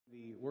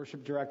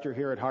worship director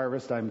here at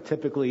Harvest. I'm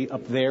typically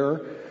up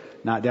there,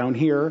 not down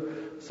here.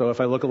 So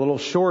if I look a little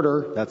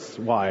shorter, that's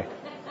why.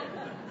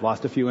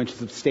 Lost a few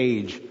inches of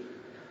stage.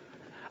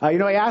 I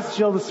asked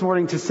Jill this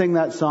morning to sing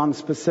that song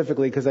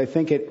specifically because I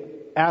think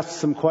it asks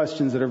some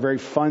questions that are very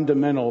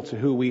fundamental to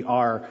who we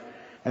are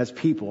as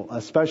people,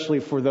 especially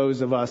for those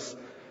of us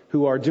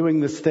who are doing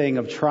this thing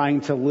of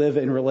trying to live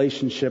in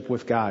relationship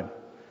with God.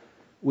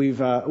 We've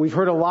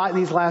heard a lot in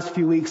these last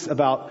few weeks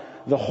about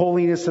the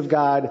holiness of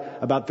God,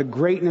 about the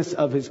greatness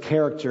of His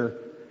character.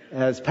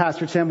 As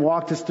Pastor Tim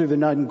walked us through the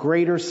None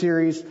Greater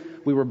series,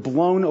 we were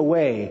blown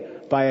away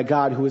by a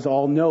God who is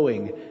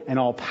all-knowing and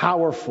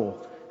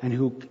all-powerful and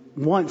who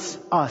wants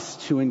us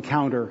to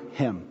encounter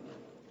Him,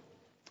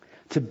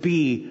 to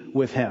be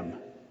with Him.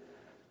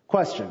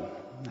 Question,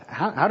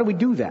 how do we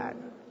do that?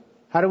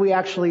 How do we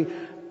actually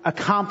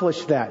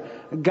accomplish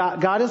that?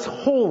 God is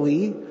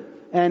holy,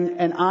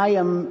 and I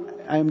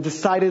am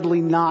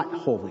decidedly not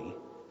holy.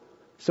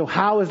 So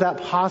how is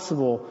that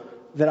possible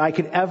that I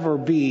could ever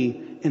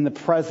be in the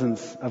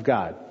presence of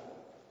God?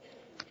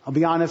 I'll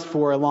be honest,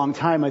 for a long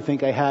time, I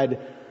think I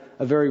had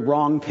a very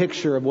wrong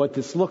picture of what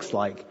this looks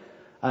like.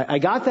 I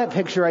got that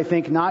picture, I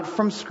think, not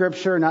from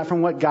Scripture, not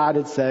from what God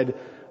had said,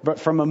 but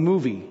from a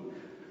movie.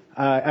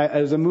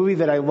 It was a movie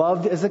that I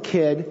loved as a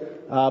kid,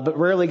 but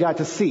rarely got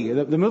to see.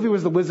 The movie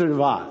was The Wizard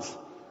of Oz.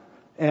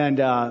 And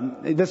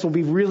this will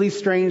be really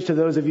strange to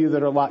those of you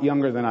that are a lot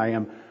younger than I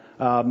am.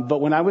 But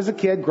when I was a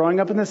kid,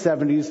 growing up in the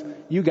 70s,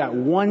 you got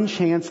one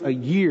chance a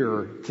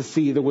year to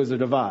see The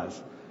Wizard of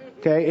Oz.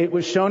 Okay? It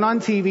was shown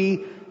on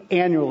TV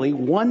annually,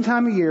 one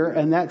time a year,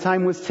 and that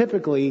time was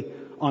typically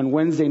on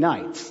Wednesday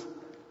nights.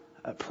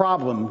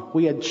 Problem,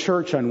 we had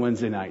church on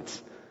Wednesday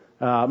nights.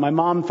 My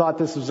mom thought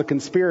this was a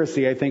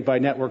conspiracy, I think, by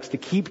networks to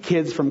keep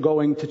kids from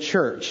going to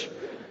church.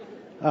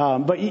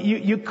 But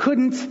you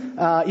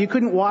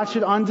couldn't watch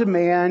it on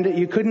demand.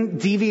 You couldn't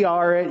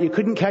DVR it. You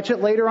couldn't catch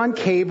it later on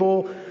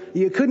cable.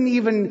 You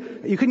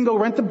couldn't go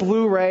rent the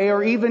Blu-ray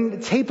or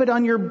even tape it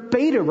on your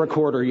beta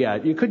recorder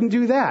yet. You couldn't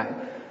do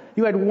that.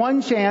 You had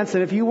one chance,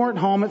 and if you weren't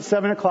home at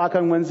 7 o'clock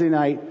on Wednesday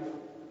night,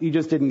 you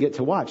just didn't get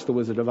to watch The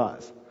Wizard of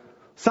Oz.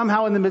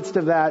 Somehow in the midst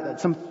of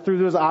that, through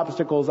those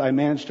obstacles, I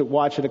managed to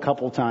watch it a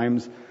couple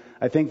times.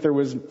 I think there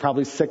was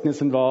probably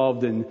sickness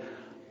involved, and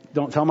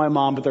don't tell my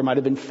mom, but there might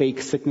have been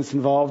fake sickness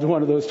involved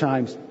one of those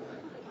times.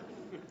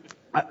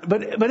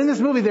 But in this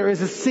movie, there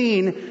is a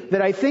scene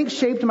that I think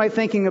shaped my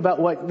thinking about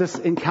what this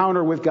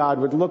encounter with God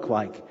would look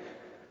like.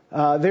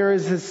 There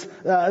is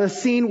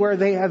this scene where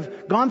they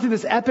have gone through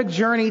this epic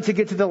journey to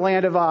get to the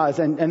land of Oz,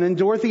 and then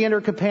Dorothy and her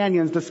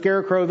companions, the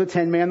Scarecrow, the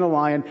Tin Man, the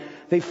Lion,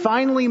 they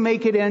finally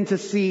make it in to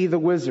see the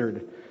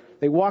wizard.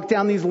 They walk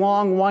down these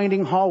long,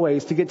 winding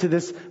hallways to get to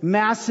this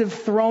massive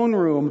throne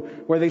room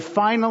where they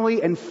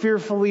finally and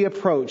fearfully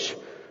approach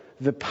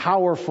the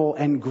powerful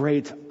and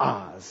great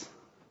Oz.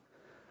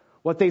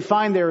 What they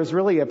find there is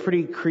really a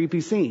pretty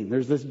creepy scene.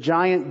 There's this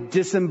giant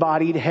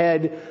disembodied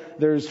head.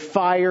 There's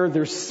fire.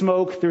 There's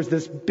smoke. There's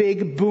this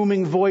big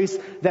booming voice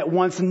that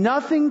wants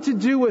nothing to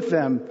do with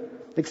them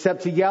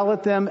except to yell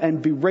at them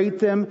and berate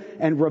them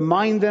and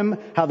remind them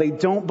how they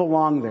don't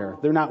belong there.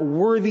 They're not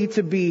worthy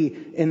to be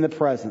in the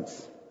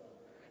presence.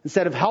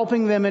 Instead of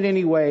helping them in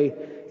any way,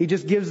 he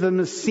just gives them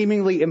a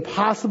seemingly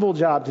impossible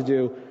job to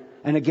do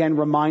and again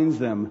reminds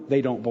them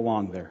they don't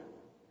belong there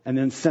and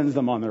then sends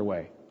them on their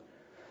way.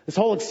 This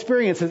whole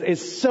experience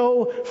is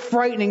so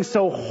frightening,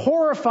 so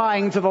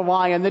horrifying to the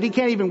lion that he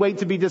can't even wait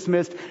to be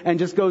dismissed and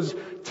just goes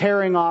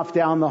tearing off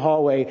down the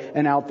hallway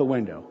and out the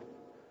window.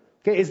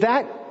 Okay, is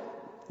that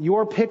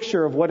your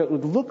picture of what it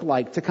would look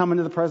like to come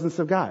into the presence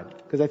of God?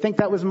 Because I think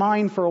that was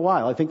mine for a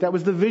while. I think that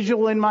was the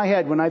visual in my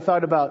head when I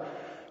thought about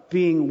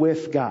being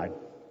with God.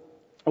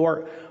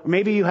 Or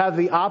maybe you have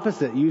the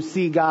opposite. You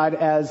see God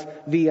as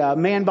the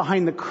man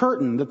behind the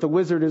curtain that the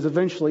wizard is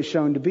eventually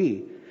shown to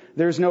be.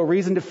 There's no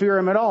reason to fear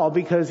him at all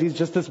because he's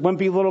just this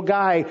wimpy little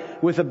guy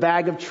with a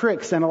bag of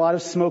tricks and a lot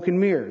of smoke and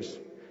mirrors.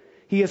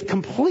 He is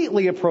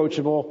completely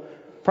approachable,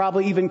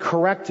 probably even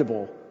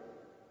correctable.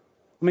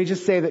 Let me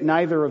just say that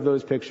neither of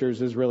those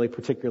pictures is really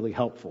particularly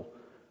helpful.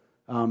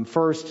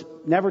 First,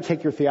 never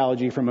take your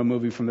theology from a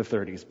movie from the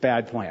 30s.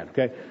 Bad plan,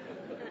 okay?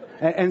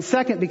 And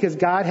second, because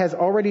God has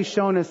already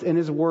shown us in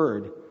His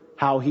Word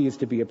how He is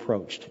to be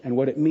approached and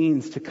what it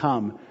means to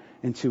come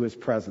into His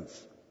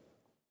presence.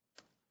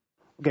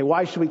 Okay,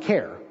 why should we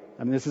care?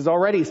 I mean, this is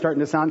already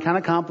starting to sound kind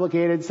of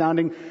complicated,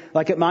 sounding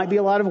like it might be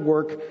a lot of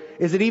work.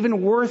 Is it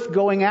even worth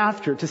going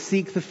after to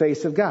seek the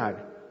face of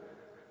God?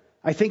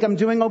 I think I'm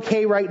doing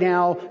okay right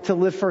now to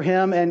live for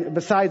Him, and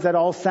besides, that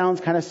all sounds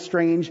kind of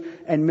strange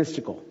and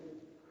mystical.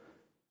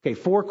 Okay,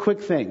 four quick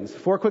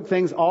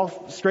things,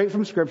 all straight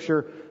from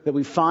Scripture that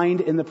we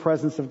find in the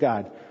presence of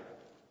God.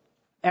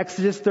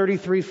 Exodus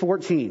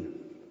 33:14.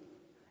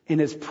 In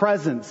His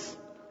presence,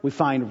 we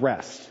find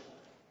rest.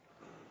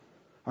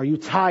 Are you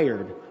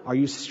tired? Are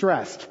you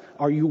stressed?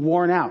 Are you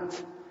worn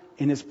out?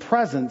 In His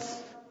presence,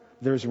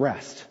 there's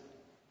rest.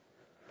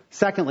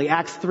 Secondly,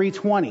 Acts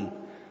 3:20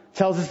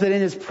 tells us that in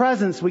His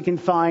presence we can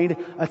find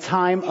a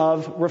time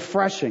of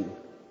refreshing.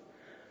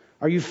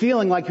 Are you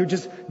feeling like you're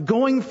just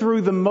going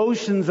through the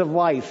motions of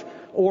life,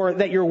 or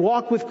that your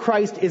walk with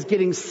Christ is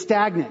getting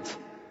stagnant?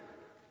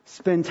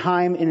 Spend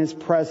time in His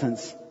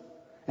presence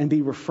and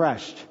be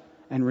refreshed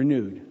and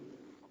renewed.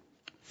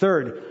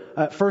 Third,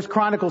 1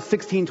 Chronicles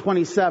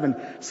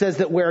 16:27 says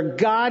that where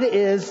God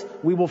is,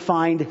 we will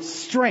find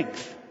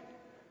strength.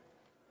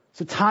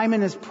 So time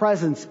in His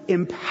presence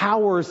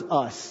empowers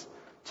us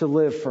to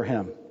live for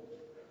Him.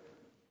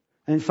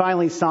 And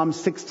finally, Psalm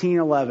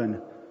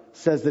 16:11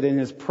 says that in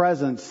His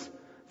presence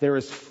there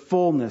is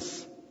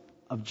fullness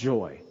of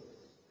joy.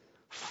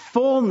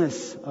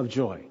 Fullness of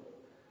joy.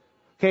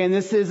 Okay, and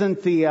this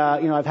isn't the,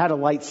 I've had a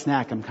light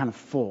snack, I'm kind of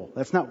full.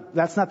 That's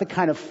not the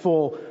kind of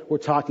full we're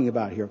talking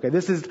about here. Okay,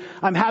 this is,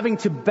 I'm having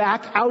to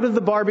back out of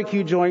the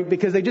barbecue joint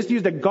because they just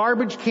used a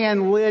garbage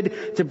can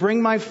lid to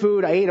bring my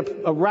food. I ate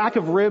a rack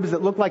of ribs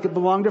that looked like it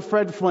belonged to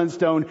Fred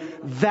Flintstone.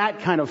 That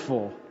kind of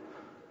full.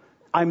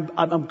 I'm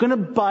gonna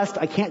bust.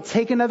 I can't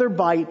take another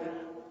bite.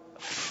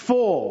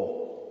 Full.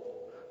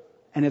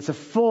 And it's a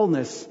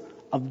fullness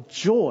of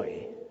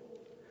joy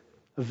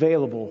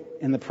available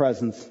in the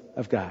presence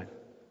of God.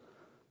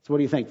 So what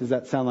do you think? Does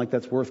that sound like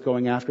that's worth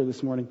going after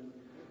this morning?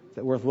 Is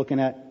that worth looking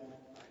at?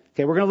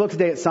 Okay, we're going to look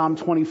today at Psalm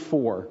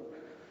 24.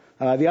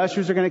 The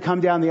ushers are going to come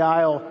down the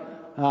aisle.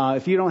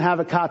 If you don't have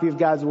a copy of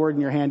God's Word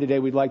in your hand today,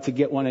 we'd like to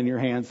get one in your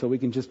hand so we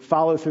can just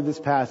follow through this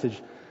passage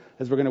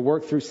as we're going to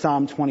work through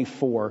Psalm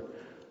 24.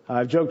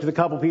 I've joked with a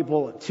couple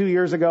people. 2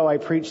 years ago, I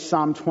preached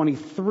Psalm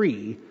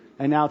 23,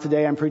 and now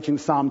today I'm preaching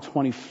Psalm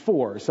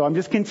 24. So I'm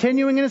just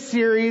continuing in a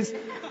series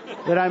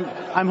that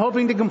I'm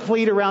hoping to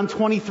complete around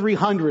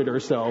 2,300 or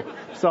so.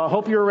 So I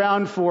hope you're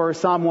around for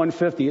Psalm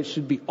 150. It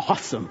should be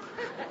awesome.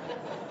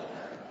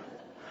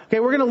 Okay,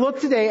 we're going to look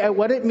today at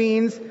what it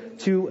means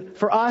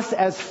for us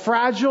as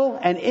fragile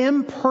and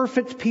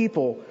imperfect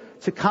people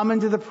to come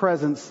into the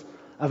presence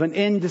of an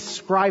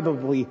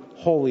indescribably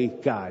holy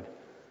God.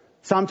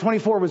 Psalm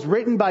 24 was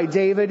written by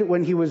David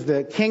when he was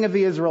the king of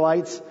the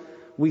Israelites.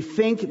 We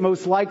think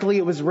most likely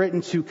it was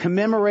written to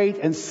commemorate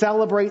and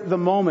celebrate the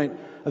moment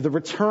of the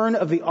return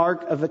of the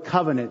Ark of the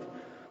Covenant,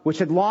 which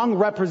had long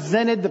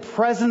represented the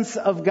presence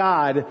of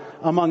God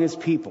among His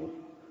people.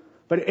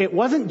 But it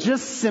wasn't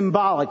just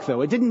symbolic,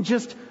 though. It didn't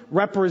just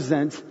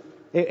represent.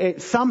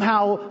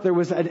 Somehow there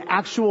was an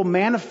actual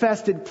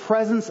manifested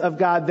presence of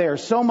God there.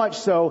 So much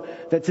so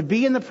that to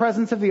be in the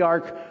presence of the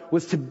Ark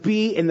was to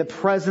be in the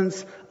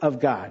presence of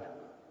God.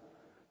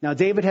 Now,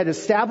 David had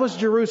established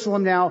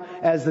Jerusalem now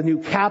as the new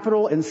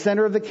capital and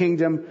center of the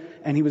kingdom,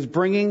 and he was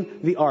bringing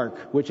the ark,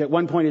 which at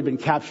one point had been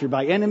captured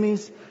by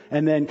enemies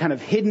and then kind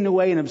of hidden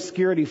away in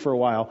obscurity for a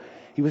while.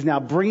 He was now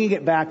bringing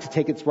it back to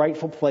take its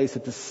rightful place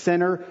at the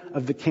center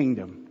of the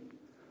kingdom.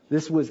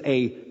 This was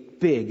a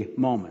big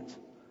moment.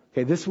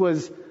 Okay, this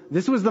was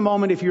the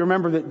moment, if you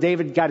remember, that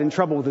David got in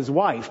trouble with his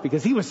wife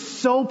because he was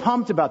so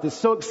pumped about this,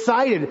 so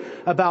excited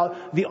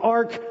about the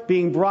ark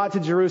being brought to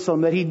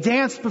Jerusalem that he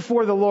danced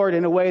before the Lord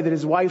in a way that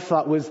his wife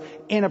thought was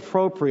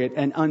inappropriate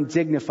and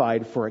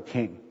undignified for a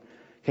king.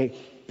 Okay,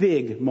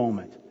 big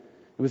moment.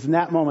 It was in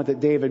that moment that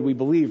David, we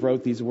believe,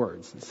 wrote these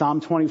words. Psalm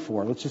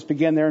 24. Let's just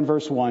begin there in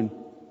verse 1.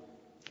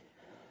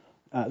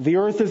 The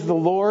earth is the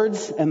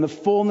Lord's and the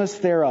fullness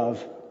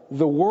thereof,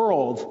 the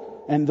world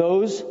and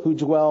those who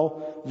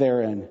dwell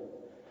therein.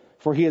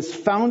 For He has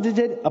founded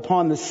it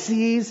upon the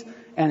seas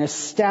and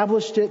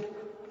established it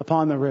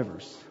upon the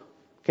rivers.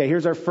 Okay,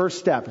 here's our first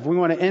step. If we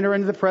want to enter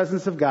into the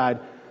presence of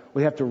God,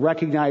 we have to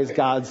recognize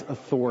God's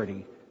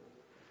authority.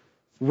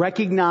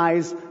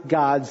 Recognize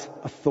God's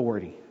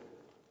authority.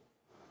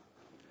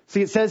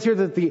 See, it says here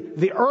that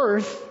the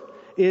earth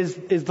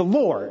is the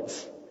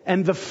Lord's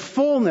and the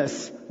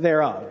fullness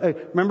thereof.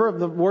 Remember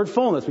the word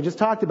fullness. We just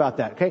talked about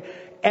that. Okay.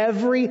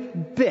 Every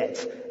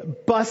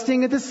bit,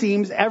 busting at the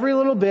seams, every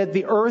little bit,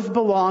 the earth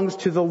belongs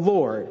to the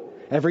Lord.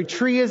 Every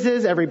tree is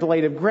His, every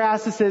blade of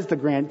grass is His, the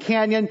Grand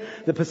Canyon,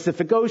 the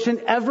Pacific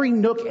Ocean, every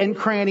nook and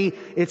cranny,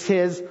 it's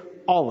His,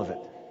 all of it.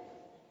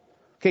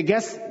 Okay,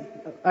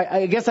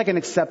 I guess I can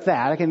accept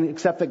that. I can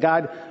accept that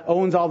God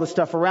owns all the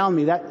stuff around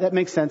me. That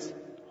makes sense.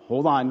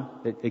 Hold on.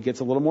 It gets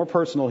a little more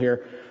personal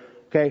here.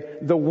 Okay,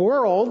 the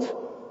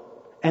world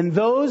and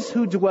those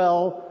who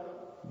dwell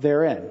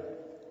therein.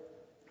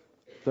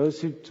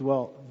 Those who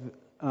dwell.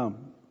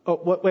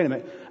 Wait a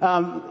minute.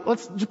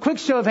 Let's quick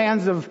show of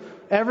hands of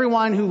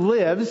everyone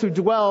who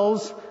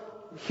dwells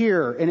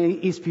here in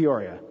East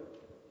Peoria.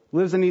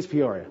 Lives in East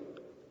Peoria.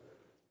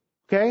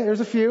 Okay,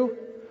 there's a few.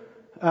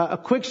 A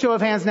quick show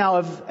of hands now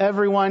of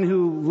everyone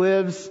who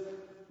lives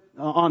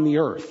on the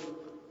earth.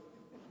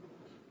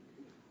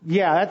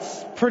 Yeah,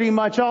 that's pretty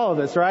much all of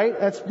us, right?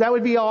 That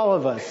would be all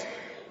of us.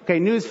 Okay,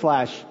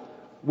 newsflash.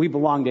 We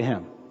belong to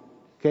Him.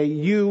 Okay,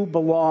 you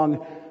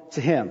belong to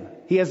Him.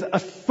 He has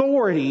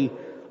authority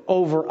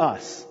over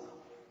us.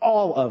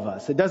 All of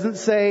us. It doesn't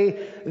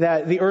say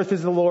that the earth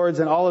is the Lord's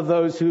and all of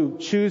those who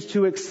choose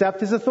to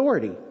accept His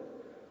authority.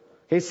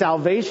 Okay,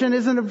 salvation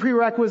isn't a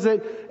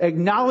prerequisite.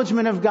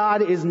 Acknowledgement of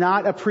God is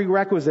not a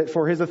prerequisite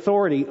for His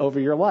authority over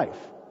your life.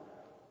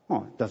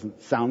 Well, it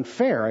doesn't sound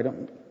fair.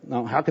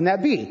 Now, how can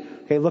that be?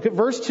 Okay, look at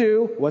verse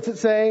 2. What's it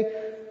say?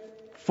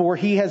 For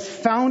he has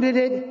founded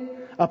it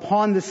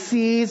upon the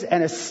seas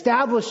and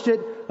established it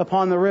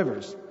upon the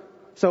rivers.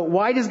 So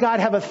why does God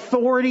have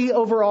authority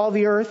over all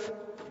the earth?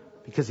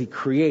 Because he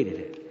created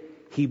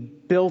it. He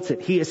built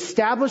it. He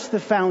established the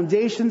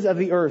foundations of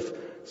the earth,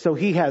 so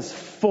he has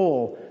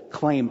full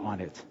claim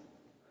on it.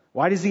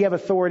 Why does he have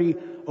authority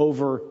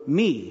over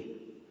me?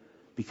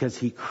 Because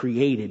he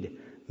created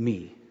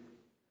me.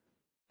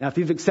 Now, if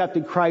you've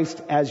accepted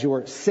Christ as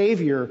your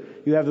Savior,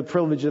 you have the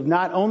privilege of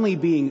not only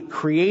being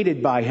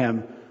created by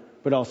him,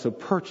 but also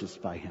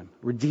purchased by him,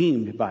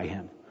 redeemed by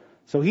him.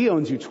 So he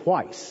owns you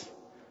twice.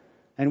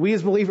 And we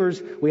as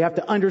believers, we have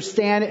to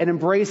understand and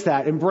embrace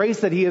that.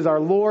 Embrace that he is our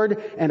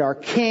Lord and our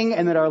King,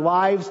 and that our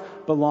lives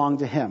belong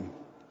to him.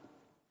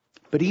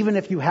 But even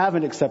if you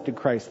haven't accepted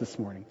Christ this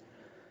morning,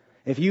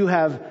 if you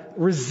have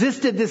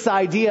resisted this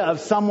idea of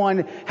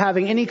someone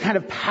having any kind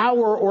of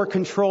power or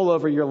control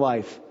over your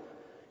life,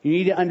 you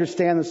need to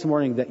understand this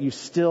morning that you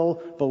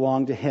still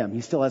belong to him.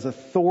 He still has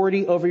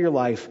authority over your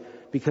life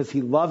because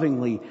he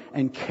lovingly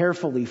and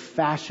carefully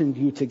fashioned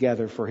you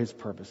together for his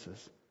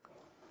purposes.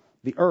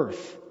 The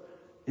earth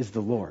is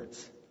the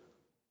Lord's.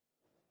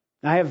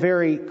 I have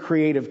very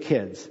creative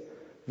kids.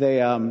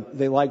 They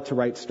like to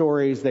write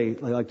stories. They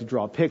like to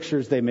draw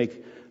pictures. They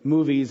make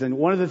movies. And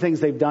one of the things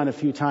they've done a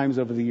few times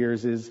over the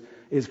years is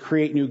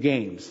create new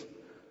games.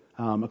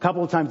 A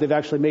couple of times they've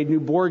actually made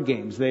new board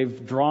games.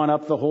 They've drawn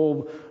up the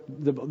whole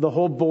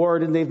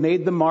board, and they've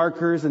made the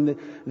markers, and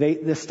they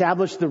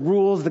established the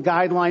rules, the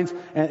guidelines,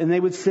 and they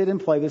would sit and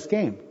play this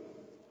game.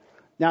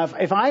 Now,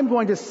 if I'm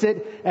going to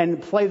sit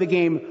and play the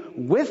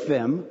game with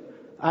them,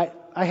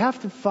 I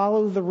have to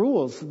follow the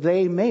rules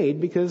they made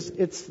because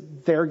it's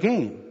their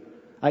game.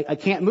 I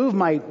can't move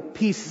my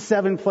piece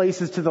 7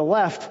 places to the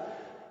left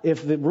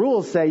if the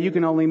rules say you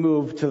can only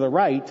move to the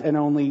right and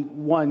only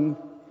one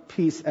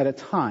piece at a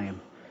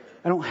time.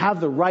 I don't have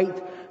the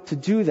right to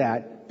do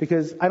that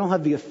because I don't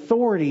have the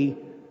authority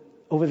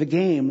over the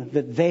game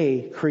that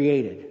they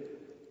created.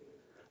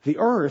 The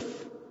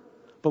earth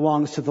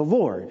belongs to the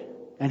Lord,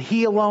 and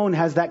he alone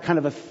has that kind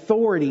of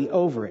authority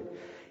over it.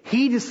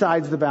 He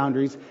decides the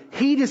boundaries.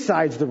 He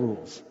decides the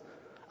rules.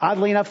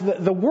 Oddly enough,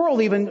 the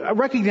world even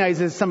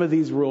recognizes some of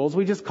these rules.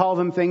 We just call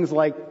them things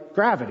like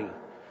gravity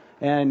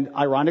and,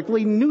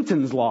 ironically,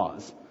 Newton's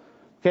laws.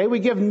 Okay, we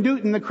give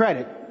Newton the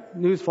credit.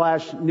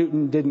 Newsflash,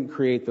 Newton didn't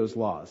create those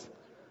laws.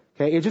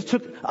 Okay, it just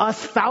took us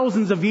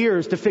thousands of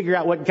years to figure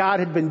out what God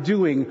had been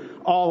doing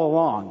all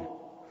along.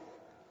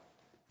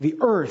 The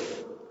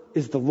earth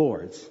is the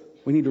Lord's.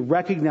 We need to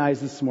recognize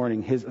this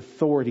morning his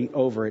authority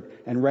over it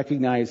and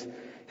recognize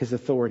his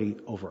authority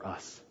over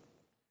us.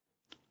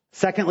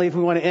 Secondly, if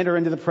we want to enter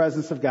into the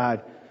presence of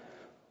God,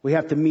 we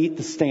have to meet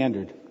the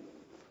standard.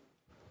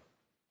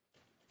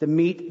 To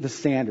meet the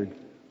standard.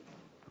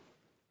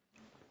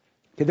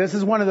 Okay, this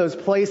is one of those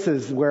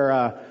places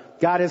where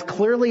God has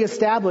clearly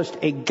established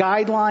a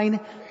guideline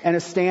and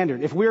a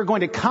standard. If we are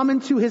going to come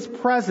into his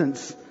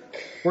presence,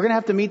 we're going to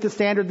have to meet the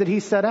standard that he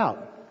set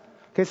out.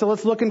 Okay, so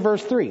let's look in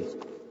verse 3.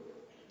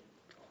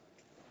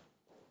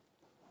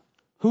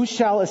 Who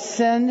shall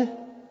ascend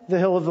the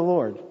hill of the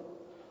Lord?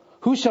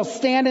 Who shall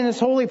stand in his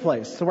holy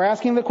place? So we're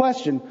asking the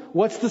question,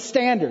 what's the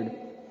standard?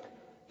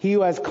 He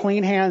who has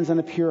clean hands and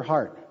a pure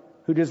heart,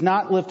 who does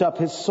not lift up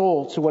his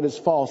soul to what is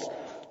false,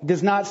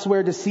 does not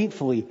swear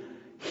deceitfully.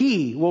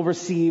 He will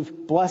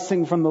receive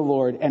blessing from the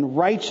Lord and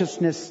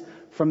righteousness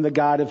from the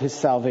God of his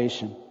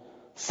salvation.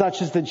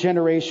 Such is the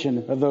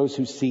generation of those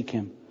who seek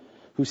him,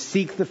 who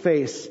seek the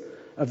face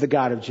of the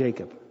God of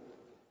Jacob.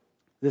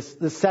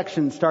 This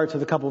section starts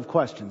with a couple of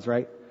questions,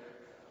 right?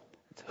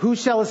 Who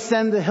shall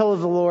ascend the hill of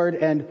the Lord,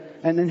 and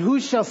then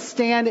who shall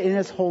stand in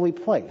his holy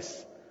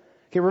place?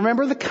 Okay,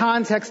 remember the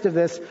context of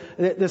this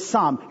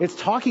psalm. It's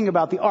talking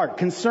about the ark,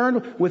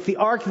 concerned with the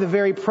ark, the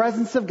very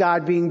presence of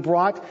God being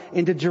brought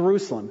into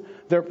Jerusalem.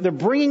 They're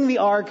bringing the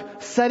ark,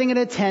 setting in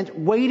a tent,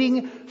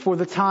 waiting for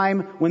the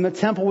time when the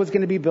temple was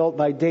going to be built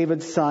by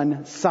David's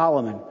son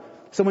Solomon.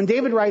 So when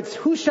David writes,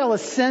 who shall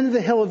ascend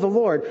the hill of the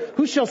Lord?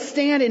 Who shall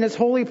stand in his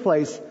holy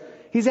place?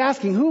 He's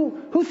asking,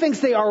 who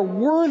thinks they are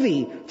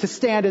worthy to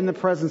stand in the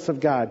presence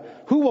of God?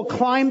 Who will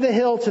climb the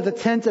hill to the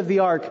tent of the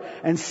ark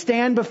and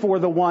stand before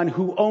the one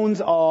who owns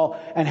all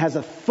and has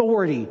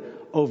authority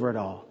over it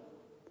all?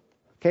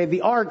 Okay,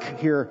 the ark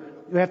here,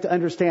 we have to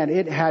understand,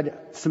 it had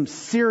some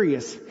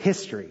serious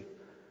history.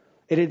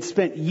 It had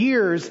spent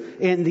years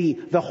in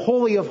the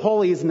Holy of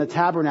Holies in the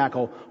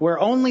tabernacle, where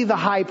only the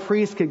high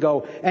priest could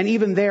go, and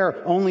even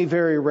there, only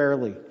very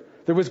rarely.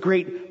 There was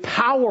great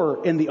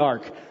power in the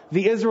ark.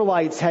 The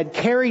Israelites had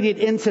carried it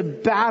into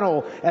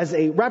battle as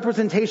a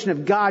representation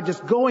of God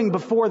just going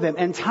before them.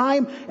 And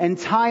time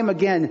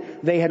again,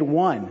 they had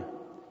won.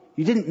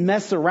 You didn't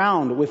mess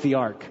around with the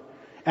ark.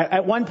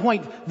 At one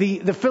point,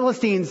 the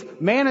Philistines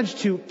managed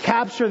to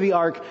capture the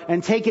ark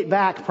and take it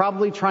back,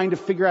 probably trying to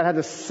figure out how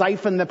to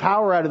siphon the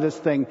power out of this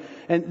thing.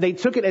 And they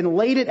took it and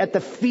laid it at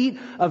the feet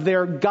of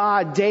their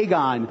god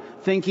Dagon,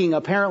 thinking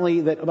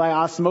apparently that by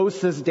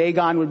osmosis,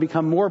 Dagon would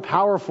become more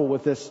powerful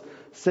with this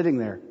sitting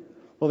there.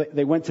 Well,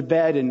 they went to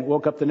bed and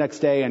woke up the next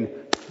day, and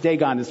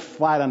Dagon is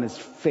flat on his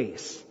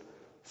face.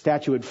 The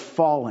statue had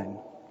fallen.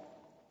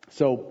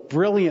 So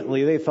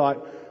brilliantly, they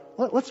thought,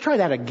 let's try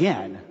that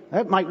again.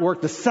 That might work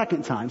the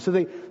second time. So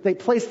they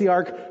placed the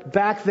ark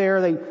back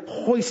there. They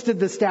hoisted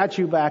the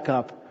statue back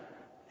up,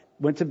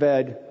 went to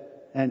bed,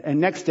 and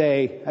next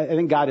day, I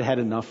think God had had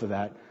enough of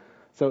that.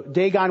 So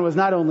Dagon was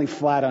not only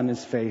flat on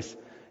his face,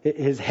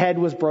 his head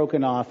was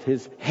broken off,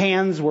 his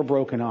hands were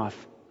broken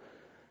off.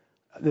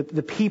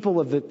 The people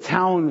of the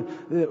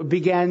town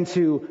began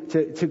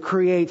to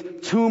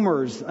create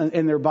tumors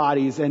in their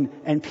bodies,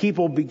 and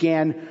people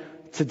began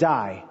to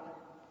die.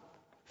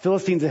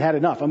 Philistines had had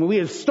enough. I mean, we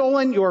have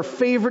stolen your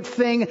favorite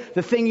thing,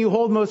 the thing you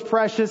hold most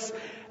precious,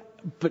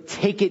 but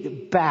take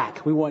it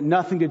back. We want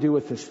nothing to do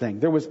with this thing.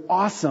 There was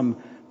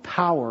awesome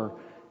power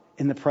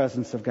in the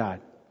presence of God.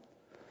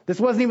 This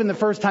wasn't even the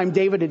first time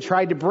David had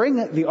tried to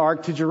bring the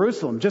ark to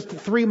Jerusalem. Just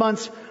 3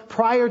 months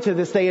prior to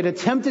this, they had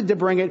attempted to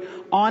bring it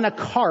on a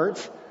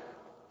cart.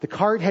 The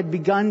cart had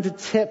begun to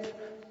tip,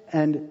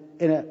 and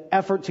in an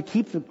effort to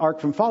keep the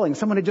ark from falling,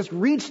 someone had just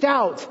reached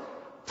out,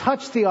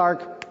 touched the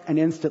ark, and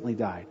instantly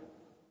died.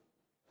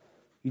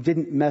 You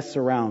didn't mess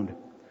around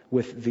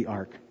with the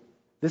ark.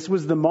 This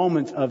was the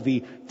moment of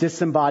the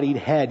disembodied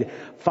head,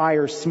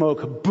 fire,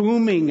 smoke,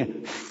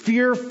 booming,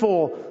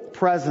 fearful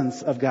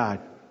presence of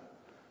God.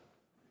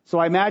 So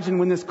I imagine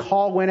when this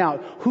call went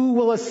out, who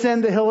will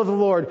ascend the hill of the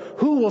Lord?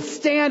 Who will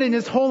stand in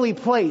his holy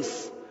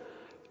place?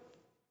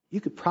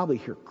 You could probably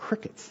hear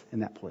crickets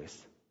in that place.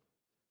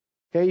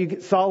 Okay,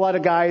 you saw a lot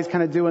of guys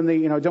kind of doing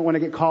the, don't want to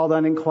get called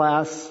on in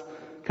class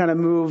kind of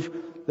move.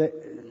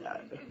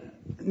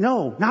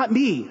 No, not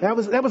me. That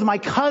was my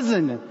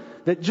cousin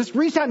that just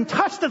reached out and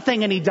touched the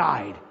thing and he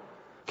died.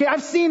 Okay,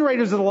 I've seen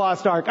Raiders of the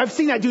Lost Ark. I've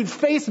seen that dude's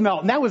face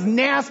melt, and that was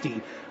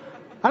nasty.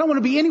 I don't want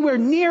to be anywhere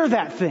near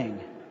that thing.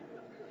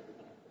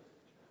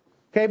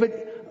 Okay,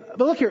 but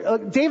look here.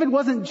 David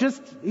wasn't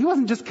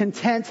just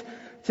content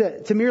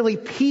to merely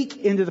peek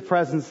into the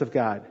presence of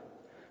God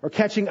or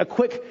catching a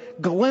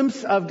quick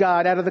glimpse of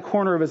God out of the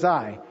corner of his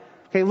eye.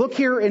 Okay, look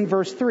here in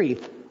verse 3.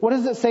 What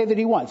does it say that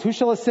he wants? Who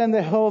shall ascend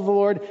the hill of the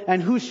Lord,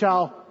 and who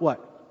shall what?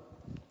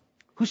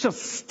 Who shall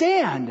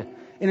stand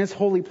in his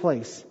holy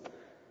place?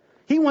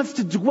 He wants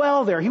to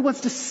dwell there. He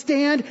wants to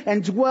stand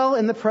and dwell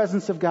in the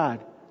presence of God.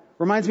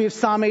 Reminds me of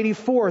Psalm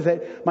 84,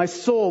 that my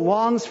soul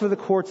longs for the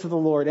courts of the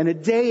Lord, and a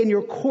day in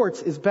your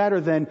courts is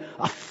better than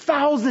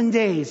 1,000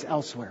 days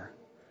elsewhere.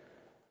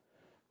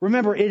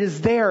 Remember, it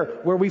is there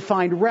where we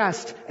find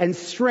rest and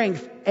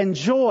strength and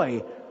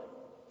joy.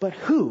 But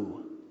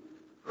who?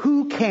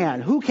 Who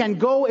can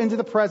go into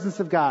the presence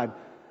of God?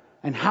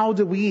 And how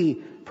do we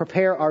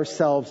prepare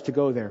ourselves to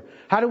go there?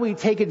 How do we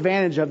take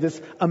advantage of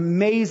this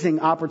amazing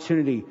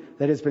opportunity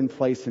that has been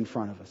placed in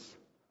front of us?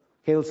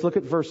 Okay, let's look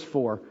at verse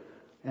 4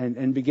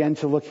 and begin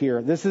to look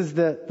here. This is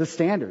the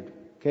standard.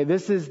 Okay,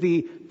 this is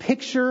the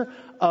picture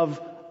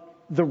of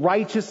the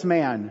righteous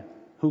man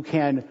who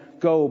can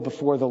go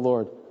before the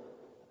Lord.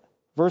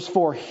 Verse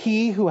 4,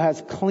 he who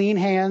has clean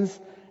hands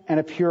and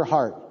a pure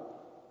heart,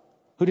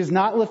 who does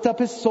not lift up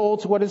his soul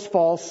to what is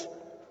false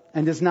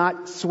and does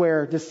not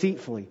swear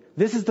deceitfully.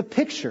 This is the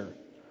picture.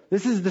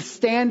 This is the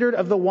standard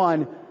of the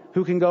one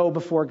who can go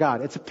before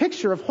God. It's a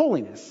picture of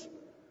holiness.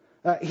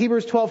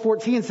 Hebrews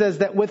 12:14 says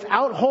that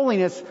without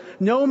holiness,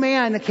 no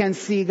man can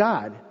see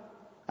God.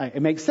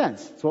 It makes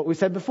sense. It's what we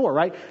said before,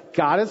 right?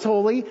 God is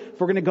holy. If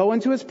we're going to go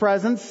into his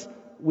presence,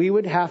 we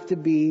would have to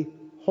be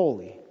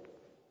holy.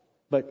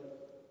 But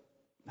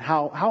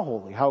how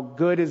holy? How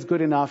good is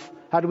good enough?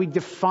 How do we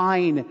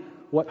define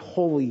what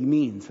holy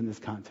means in this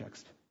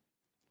context?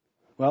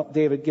 Well,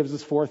 David gives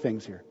us 4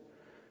 things here.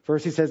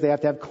 First, he says they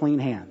have to have clean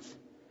hands.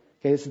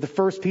 Okay, this is the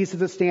first piece of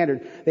the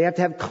standard. They have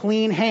to have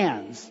clean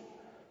hands.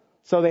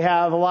 So they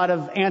have a lot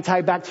of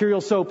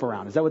antibacterial soap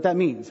around. Is that what that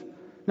means?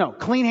 No,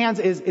 clean hands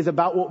is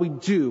about what we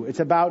do. It's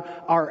about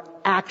our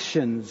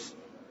actions.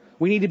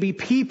 We need to be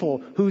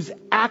people whose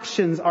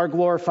actions are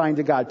glorifying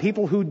to God.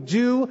 People who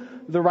do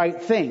the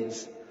right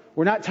things.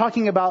 We're not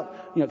talking about,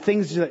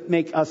 things that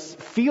make us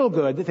feel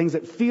good, the things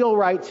that feel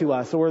right to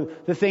us, or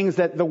the things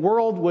that the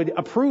world would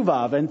approve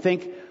of and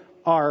think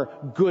are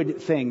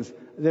good things.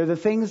 They're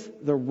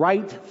the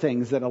right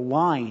things that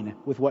align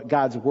with what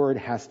God's word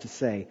has to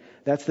say.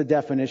 That's the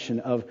definition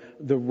of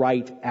the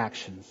right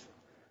actions.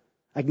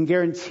 I can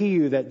guarantee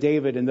you that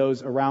David and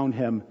those around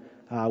him,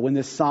 when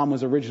this psalm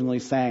was originally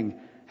sang,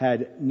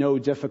 had no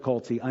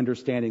difficulty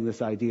understanding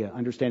this idea,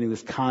 understanding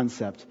this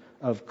concept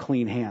of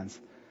clean hands,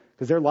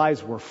 because their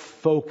lives were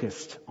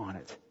focused on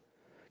it.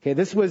 Okay,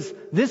 this was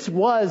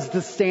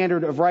the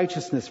standard of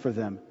righteousness for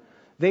them.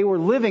 They were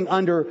living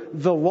under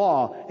the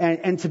law,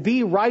 and to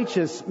be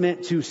righteous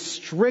meant to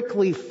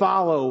strictly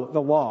follow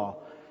the law.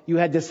 You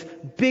had this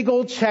big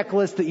old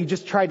checklist that you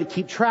just tried to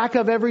keep track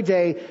of every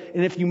day,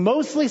 and if you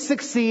mostly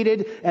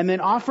succeeded and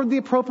then offered the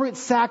appropriate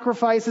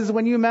sacrifices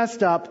when you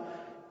messed up,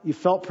 you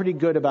felt pretty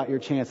good about your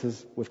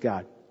chances with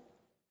God.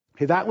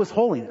 Okay, that was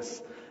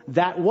holiness.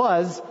 That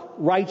was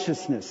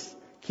righteousness.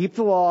 Keep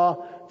the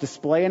law,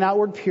 display an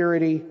outward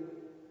purity.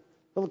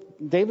 But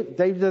look, David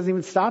doesn't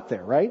even stop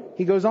there, right?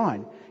 He goes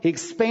on. He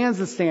expands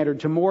the standard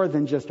to more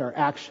than just our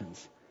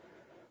actions.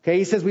 Okay,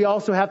 he says we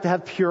also have to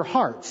have pure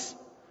hearts,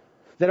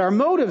 that our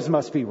motives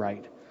must be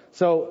right.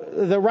 So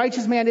the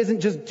righteous man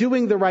isn't just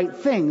doing the right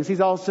things,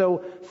 he's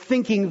also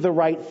thinking the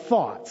right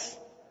thoughts.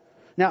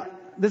 Now,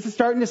 this is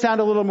starting to sound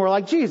a little more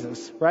like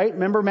Jesus, right?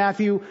 Remember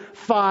Matthew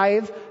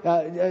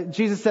 5,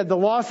 Jesus said the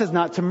law says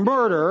not to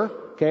murder.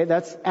 Okay,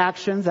 that's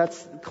actions,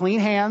 that's clean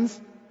hands,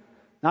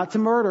 not to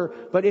murder.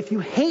 But if you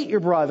hate your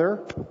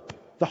brother,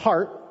 the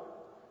heart,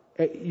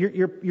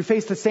 you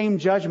face the same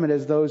judgment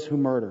as those who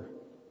murder.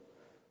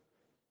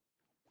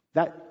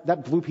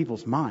 That blew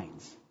people's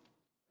minds.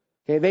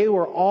 Okay, they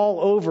were all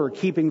over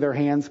keeping their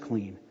hands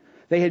clean.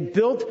 They had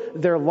built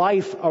their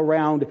life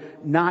around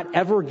not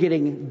ever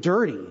getting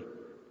dirty,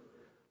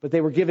 but they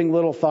were giving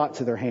little thought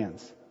to their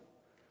hands.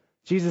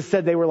 Jesus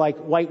said they were like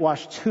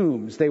whitewashed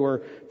tombs. They were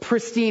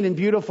pristine and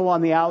beautiful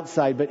on the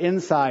outside, but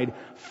inside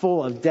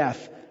full of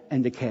death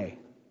and decay.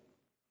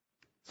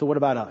 So what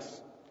about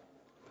us?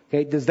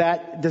 Okay, does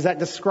that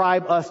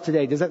describe us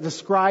today? Does that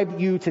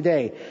describe you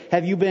today?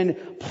 Have you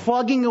been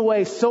plugging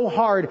away so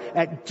hard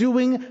at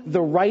doing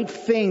the right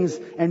things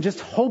and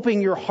just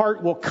hoping your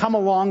heart will come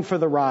along for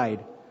the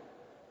ride?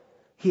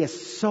 He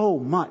has so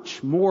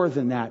much more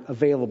than that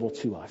available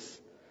to us.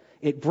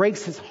 It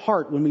breaks his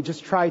heart when we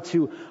just try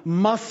to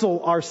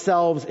muscle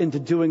ourselves into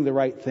doing the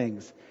right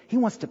things. He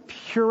wants to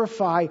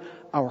purify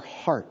our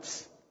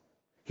hearts.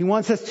 He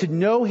wants us to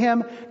know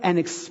him and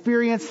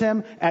experience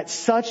him at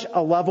such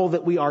a level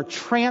that we are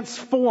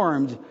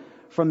transformed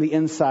from the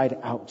inside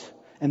out,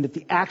 and that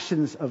the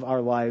actions of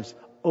our lives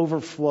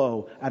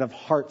overflow out of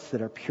hearts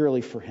that are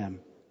purely for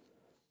him.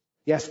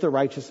 Yes, the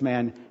righteous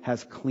man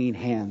has clean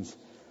hands,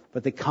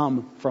 but they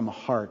come from a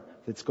heart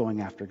that's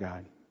going after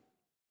God.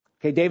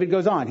 Okay, David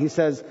goes on. He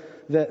says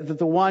that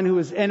the one who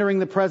is entering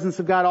the presence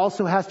of God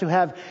also has to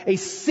have a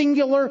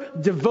singular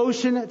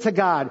devotion to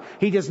God.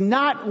 He does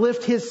not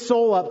lift his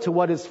soul up to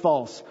what is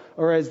false,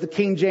 or as the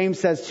King James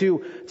says,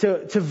 to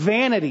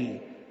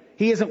vanity.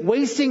 He isn't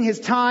wasting his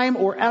time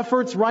or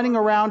efforts running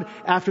around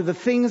after the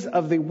things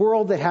of the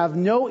world that have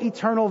no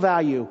eternal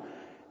value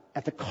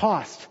at the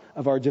cost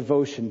of our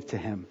devotion to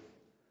him.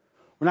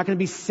 We're not going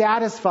to be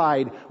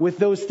satisfied with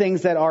those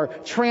things that are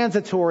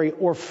transitory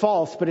or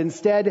false, but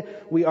instead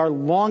we are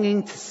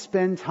longing to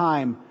spend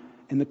time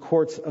in the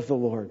courts of the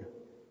Lord.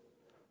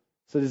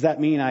 So does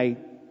that mean I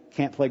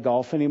can't play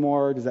golf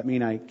anymore? Does that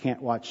mean I can't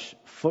watch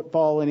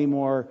football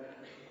anymore?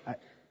 Let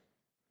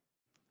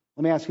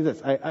me ask you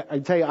this. I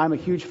tell you, I'm a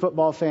huge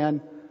football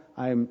fan.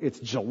 It's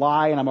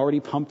July and I'm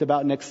already pumped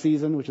about next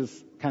season, which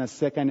is kind of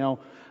sick, I know.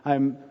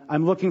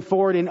 I'm looking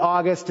forward in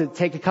August to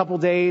take a couple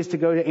days to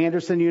go to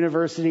Anderson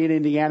University in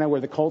Indiana,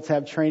 where the Colts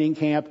have training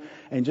camp,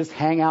 and just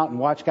hang out and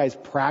watch guys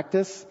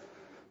practice.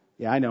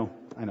 Yeah, I know.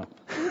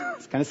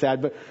 It's kind of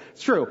sad, but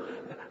it's true.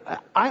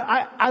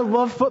 I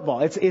love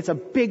football. It's a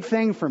big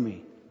thing for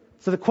me.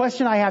 So the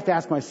question I have to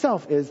ask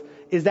myself is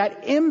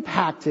that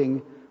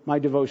impacting my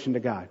devotion to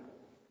God?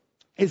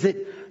 Is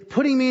it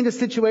putting me into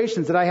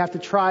situations that I have to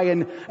try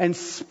and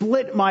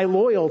split my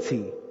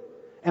loyalty?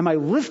 Am I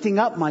lifting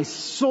up my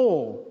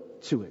soul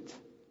to it?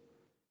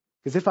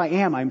 Because if I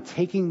am, I'm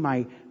taking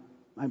my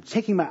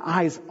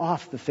eyes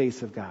off the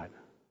face of God.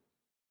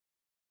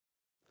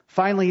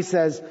 Finally, he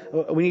says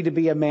we need to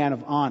be a man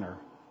of honor.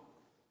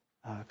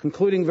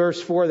 Concluding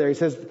verse 4 there, he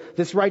says,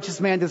 this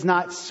righteous man does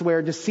not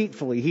swear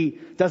deceitfully. He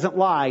doesn't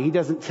lie. He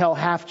doesn't tell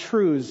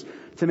half-truths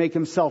to make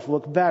himself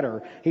look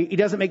better. He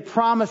doesn't make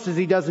promises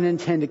he doesn't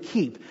intend to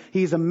keep.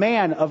 He's a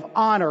man of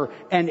honor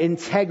and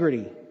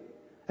integrity.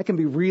 That can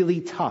be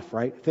really tough,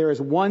 right? If there is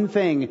one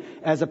thing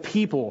as a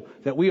people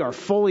that we are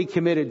fully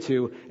committed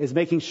to, is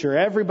making sure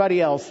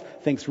everybody else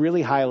thinks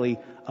really highly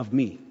of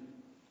me.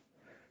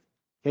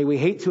 Okay, we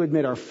hate to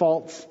admit our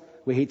faults.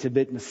 We hate to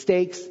admit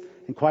mistakes.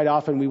 And quite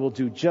often we will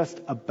do just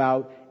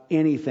about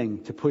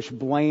anything to push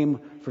blame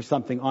for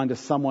something onto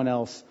someone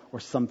else or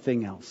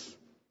something else.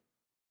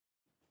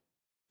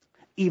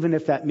 Even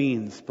if that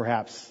means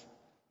perhaps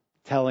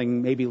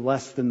telling maybe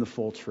less than the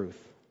full truth.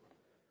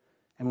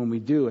 And when we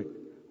do it,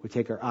 we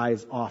take our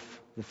eyes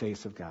off the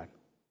face of God.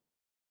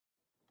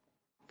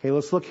 Okay,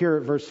 let's look here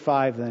at verse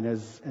 5 then,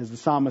 as the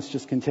psalmist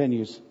just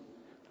continues.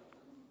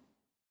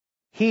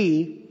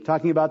 He,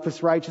 talking about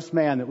this righteous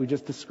man that we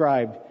just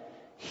described,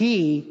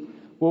 he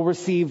will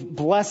receive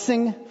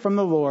blessing from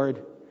the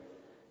Lord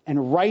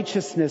and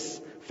righteousness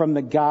from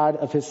the God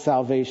of his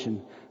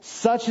salvation.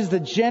 Such is the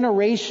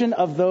generation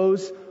of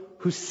those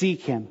who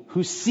seek him,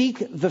 who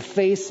seek the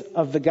face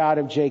of the God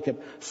of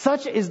Jacob.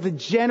 Such is the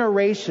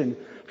generation.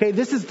 Okay,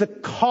 this is the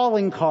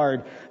calling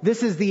card.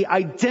 This is the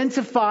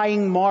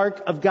identifying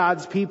mark of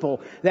God's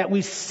people, that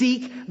we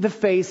seek the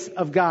face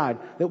of God,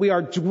 that we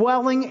are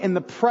dwelling in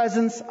the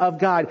presence of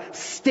God,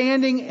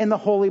 standing in the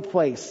holy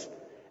place.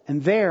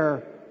 And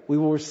there we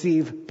will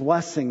receive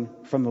blessing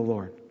from the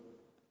Lord.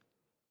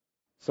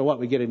 So what?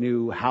 We get a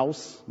new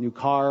house, new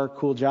car,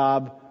 cool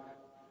job.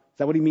 Is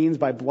that what he means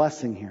by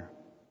blessing here?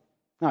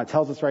 No, it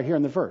tells us right here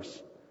in the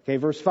verse. Okay,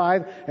 verse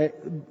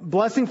 5,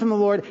 blessing from the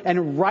Lord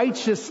and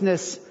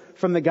righteousness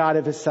from the God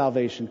of his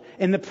salvation.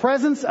 In the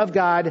presence of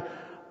God,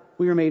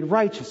 we are made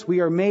righteous.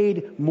 We are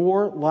made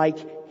more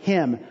like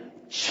him.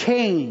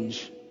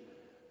 Change,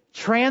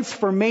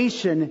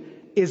 transformation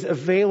is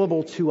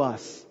available to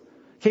us.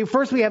 Okay,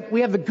 first we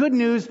have the good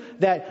news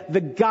that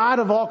the God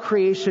of all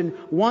creation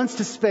wants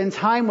to spend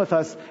time with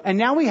us. And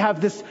now we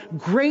have this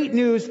great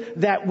news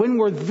that when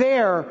we're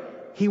there,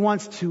 he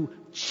wants to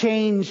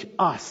change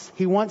us.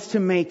 He wants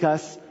to make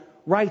us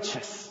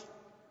righteous.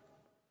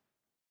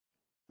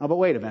 Oh, but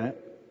wait a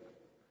minute.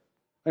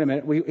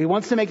 He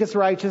wants to make us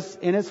righteous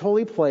in his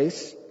holy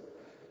place.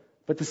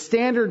 But the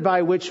standard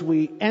by which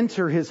we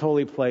enter his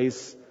holy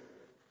place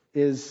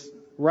is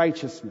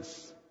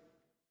righteousness.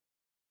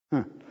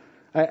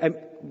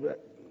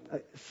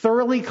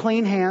 Thoroughly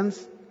clean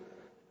hands,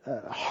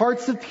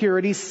 hearts of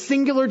purity,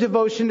 singular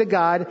devotion to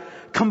God,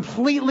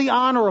 completely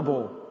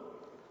honorable.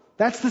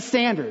 That's the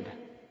standard.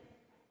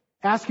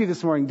 Ask you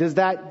this morning, does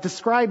that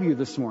describe you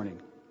this morning?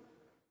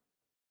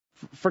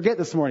 Forget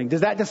this morning.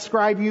 Does that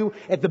describe you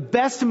at the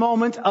best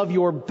moment of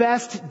your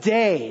best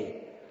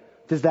day?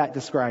 Does that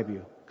describe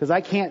you? Because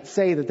I can't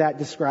say that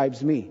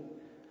describes me.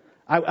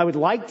 I would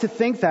like to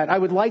think that. I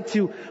would like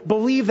to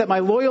believe that my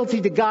loyalty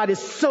to God is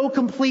so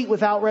complete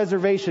without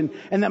reservation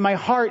and that my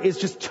heart is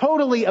just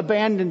totally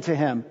abandoned to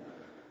him.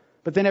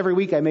 But then every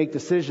week I make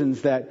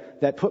decisions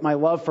that put my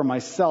love for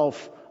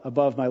myself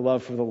above my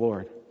love for the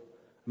Lord.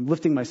 I'm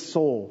lifting my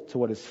soul to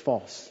what is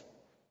false.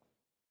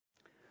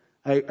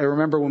 I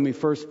remember when we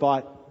first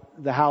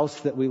bought the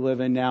house that we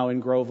live in now in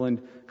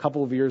Groveland a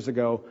couple of years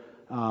ago.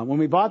 When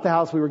we bought the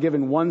house, we were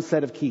given one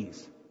set of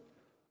keys.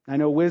 I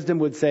know wisdom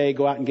would say,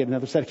 go out and get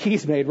another set of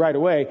keys made right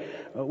away.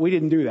 We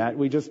didn't do that.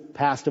 We just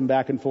passed them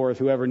back and forth.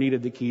 Whoever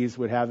needed the keys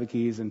would have the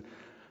keys. And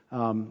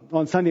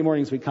on Sunday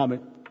mornings, we come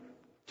at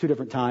 2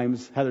 different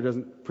times. Heather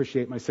doesn't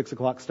appreciate my 6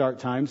 o'clock start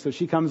time, so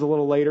she comes a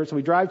little later. So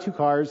we drive 2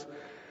 cars.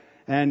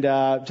 And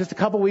just a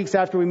couple weeks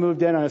after we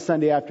moved in on a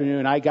Sunday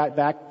afternoon, I got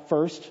back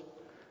first,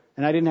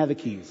 and I didn't have the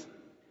keys.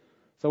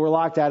 So we're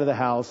locked out of the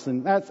house,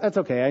 and that's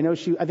okay. I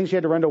think she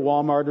had to run to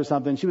Walmart or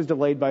something. She was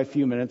delayed by a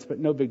few minutes, but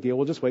no big deal.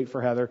 We'll just wait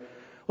for Heather.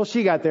 Well,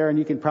 she got there, and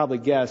you can probably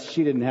guess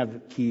she didn't have the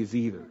keys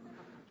either.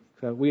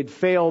 So we had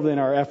failed in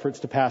our efforts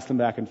to pass them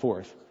back and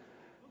forth.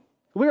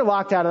 We were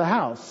locked out of the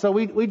house. So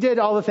we did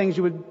all the things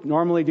you would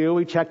normally do.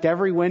 We checked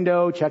every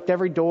window, checked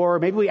every door.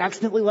 Maybe we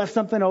accidentally left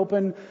something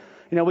open.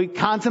 We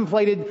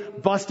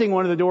contemplated busting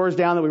one of the doors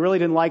down that we really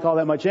didn't like all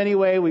that much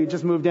anyway. We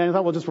just moved in and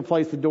thought we'll just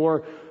replace the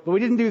door. But we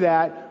didn't do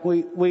that.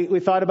 We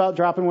thought about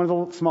dropping one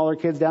of the smaller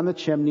kids down the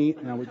chimney.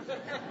 No, we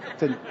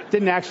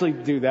didn't actually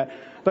do that.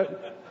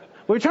 But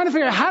we were trying to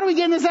figure out, how do we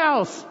get in this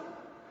house?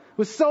 It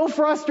was so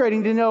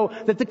frustrating to know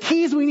that the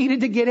keys we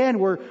needed to get in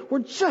were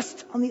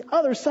just on the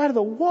other side of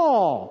the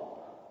wall.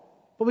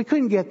 But we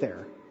couldn't get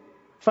there.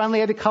 Finally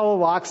had to call a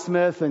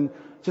locksmith, and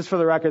just for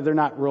the record, they're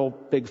not real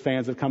big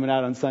fans of coming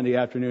out on Sunday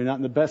afternoon, not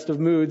in the best of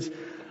moods.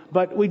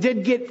 But we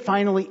did get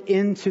finally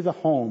into the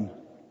home.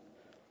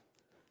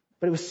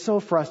 But it was so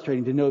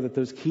frustrating to know that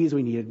those keys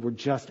we needed were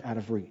just out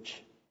of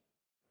reach.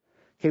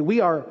 Okay, we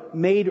are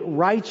made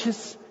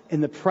righteous in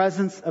the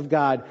presence of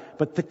God,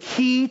 but the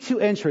key to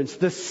entrance,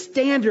 the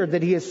standard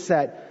that he has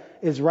set,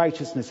 is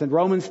righteousness. And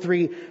Romans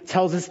 3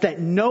 tells us that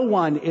no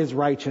one is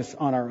righteous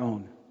on our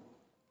own.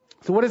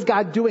 So what is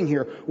God doing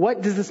here?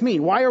 What does this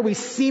mean? Why are we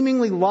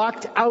seemingly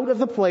locked out of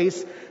the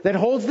place that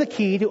holds the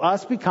key to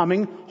us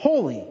becoming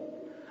holy?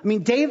 I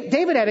mean,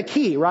 David had a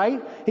key,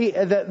 right?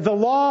 The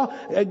law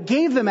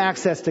gave them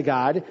access to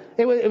God.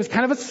 It was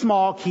kind of a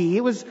small key.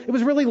 It was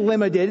really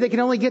limited. They could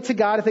only get to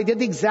God if they did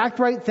the exact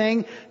right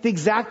thing, the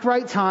exact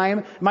right time.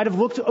 It might have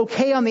looked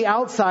okay on the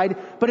outside,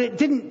 but it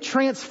didn't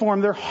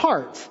transform their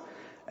heart.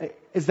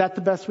 Is that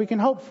the best we can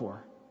hope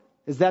for?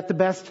 Is that the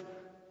best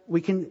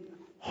we can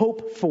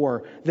hope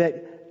for?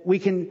 That we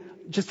can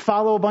just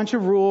follow a bunch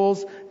of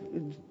rules,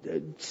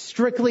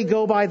 strictly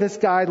go by this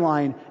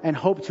guideline, and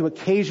hope to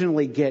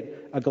occasionally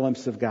get a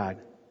glimpse of God?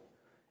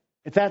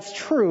 If that's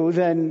true,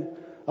 then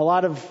a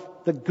lot of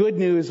the good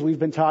news we've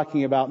been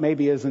talking about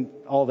maybe isn't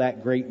all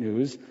that great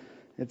news.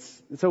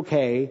 It's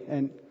okay.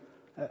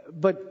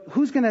 But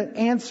who's going to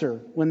answer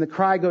when the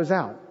cry goes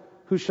out?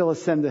 Who shall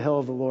ascend the hill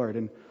of the Lord?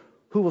 And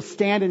who will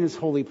stand in his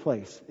holy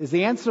place? Is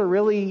the answer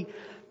really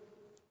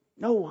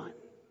no one?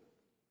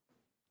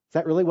 Is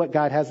that really what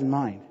God has in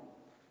mind?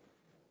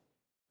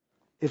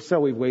 If so,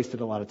 we've wasted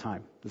a lot of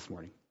time this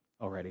morning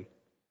already.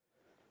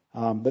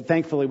 But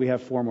thankfully, we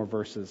have 4 more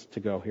verses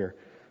to go here.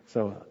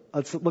 So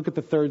let's look at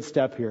the third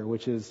step here,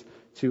 which is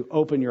to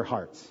open your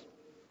hearts.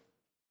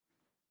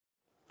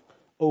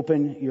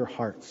 Open your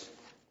hearts.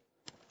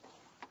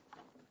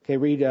 Okay,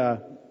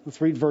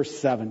 let's read verse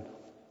 7.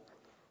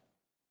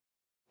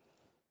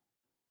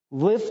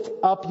 Lift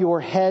up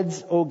your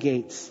heads, O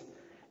gates,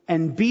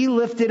 and be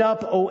lifted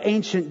up, O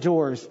ancient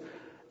doors,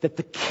 that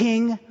the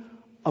King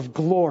of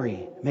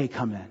glory may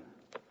come in.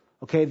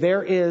 Okay,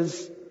 there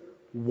is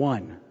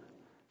one.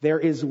 There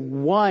is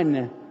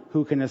one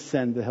who can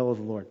ascend the hill of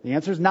the Lord. The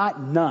answer is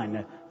not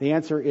none. The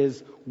answer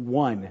is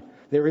one.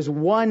 There is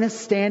one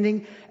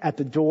standing at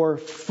the door,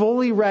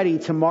 fully ready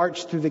to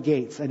march through the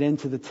gates and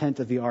into the tent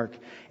of the ark,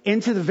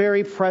 into the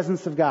very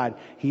presence of God.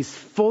 He's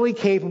fully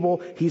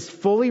capable, he's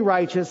fully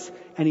righteous,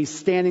 and he's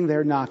standing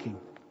there knocking.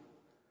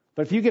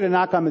 But if you get a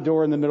knock on the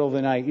door in the middle of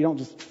the night, you don't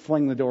just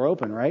fling the door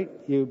open, right?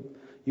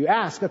 You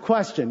ask a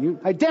question. You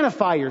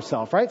identify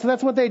yourself, right? So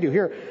that's what they do.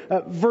 Here,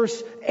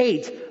 verse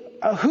 8.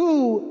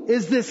 Who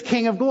is this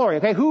King of glory?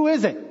 Okay, who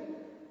is it?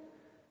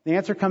 The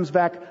answer comes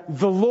back,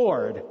 the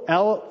Lord.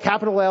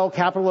 Capital L,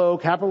 capital O,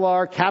 capital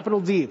R,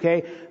 capital D,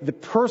 okay? The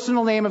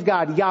personal name of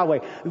God, Yahweh.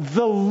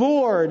 The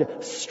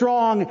Lord,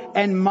 strong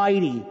and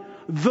mighty.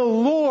 The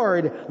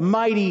Lord,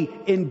 mighty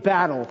in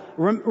battle.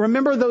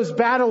 Remember those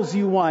battles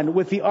you won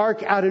with the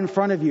ark out in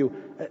front of you?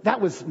 That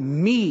was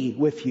me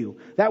with you.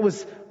 That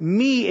was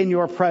me in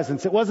your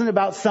presence. It wasn't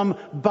about some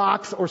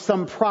box or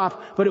some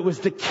prop, but it was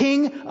the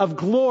King of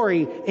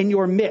glory in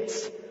your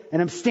midst.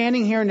 And I'm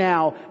standing here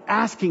now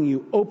asking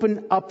you,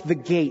 open up the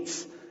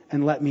gates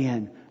and let me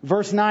in.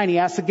 Verse 9, he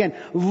asks again,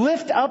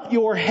 lift up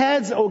your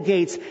heads, O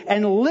gates,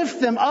 and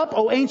lift them up,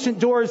 O ancient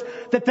doors,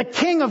 that the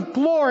King of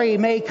glory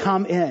may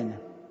come in.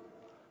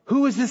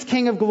 Who is this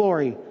King of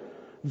glory?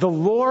 The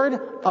Lord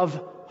of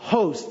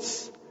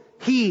hosts.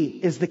 He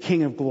is the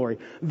King of glory.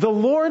 The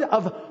Lord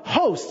of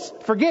hosts.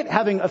 Forget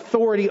having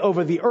authority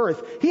over the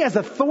earth. He has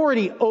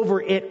authority over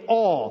it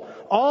all.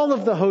 All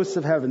of the hosts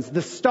of heavens,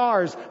 the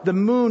stars, the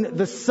moon,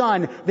 the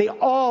sun, they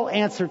all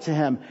answer to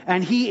him.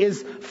 And he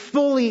is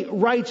fully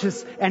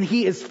righteous and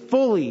he is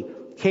fully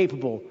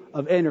capable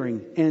of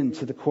entering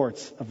into the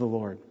courts of the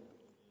Lord.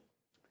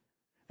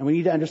 And we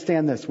need to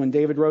understand this. When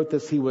David wrote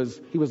this, he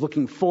was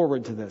looking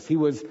forward to this. He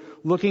was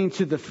looking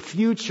to the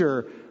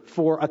future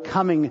for a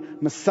coming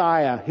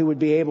Messiah who would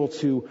be able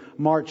to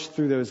march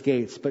through those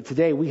gates. But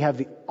today we have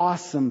the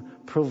awesome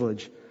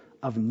privilege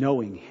of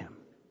knowing him.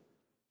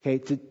 Okay,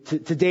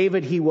 to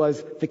David, he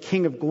was the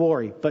King of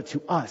glory, but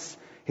to us,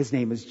 his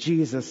name is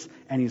Jesus,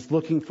 and he's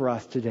looking for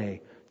us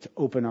today to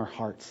open our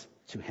hearts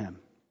to him.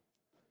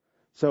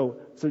 So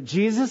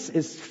Jesus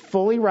is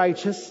fully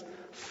righteous,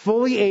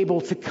 fully able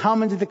to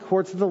come into the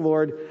courts of the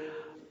Lord.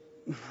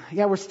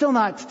 Yeah, we're still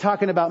not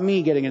talking about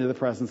me getting into the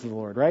presence of the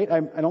Lord, right?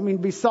 I don't mean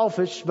to be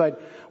selfish,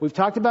 but we've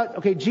talked about,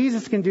 okay,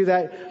 Jesus can do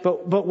that,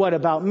 but what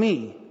about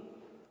me?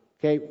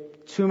 Okay,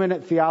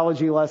 2-minute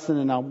theology lesson,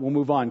 and we'll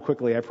move on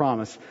quickly, I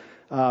promise.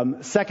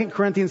 2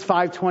 Corinthians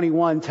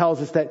 5:21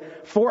 tells us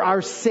that for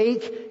our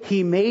sake,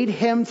 he made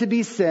him to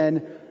be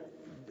sin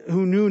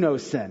who knew no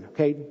sin.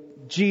 Okay,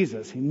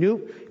 Jesus,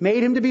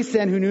 made him to be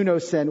sin who knew no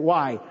sin.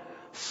 Why?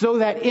 So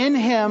that in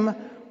him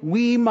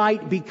we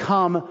might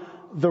become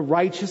the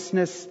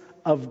righteousness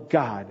of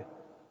God.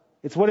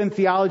 It's what in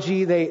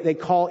theology they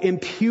call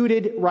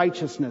imputed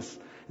righteousness.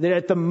 That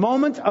at the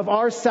moment of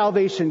our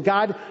salvation,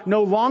 God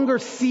no longer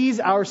sees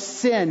our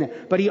sin,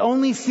 but he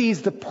only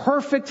sees the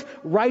perfect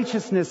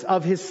righteousness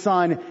of his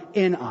Son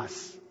in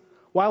us.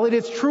 While it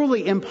is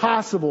truly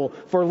impossible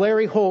for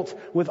Larry Holt,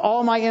 with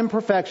all my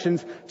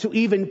imperfections, to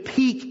even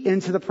peek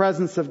into the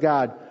presence of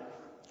God,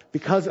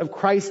 because of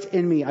Christ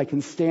in me, I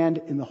can stand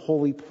in the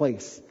holy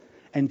place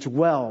and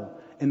dwell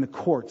in the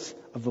courts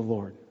of the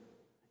Lord.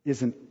 It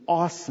is an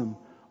awesome,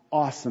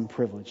 awesome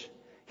privilege.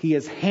 He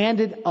has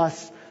handed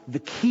us the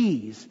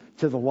keys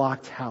to the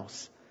locked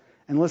house.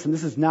 And listen,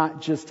 this is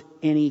not just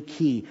any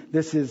key.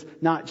 This is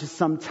not just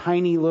some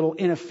tiny little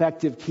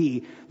ineffective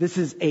key. This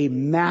is a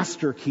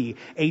master key,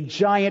 a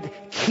giant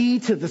key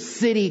to the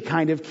city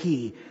kind of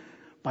key.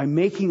 By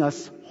making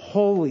us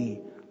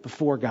holy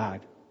before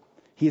God,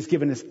 he has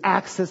given us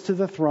access to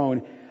the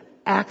throne,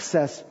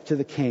 access to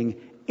the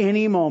King,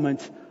 any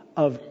moment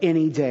of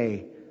any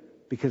day,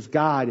 because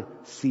God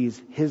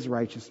sees his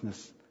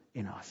righteousness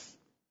in us.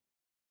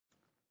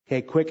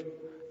 Okay, quick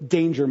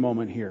danger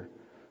moment here.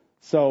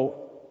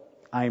 So,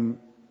 I'm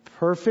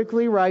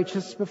perfectly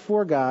righteous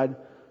before God,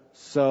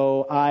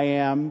 so I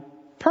am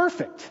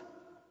perfect.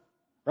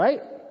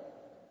 Right?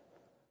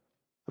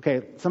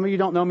 Okay, some of you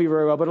don't know me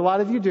very well, but a lot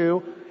of you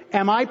do.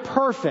 Am I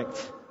perfect?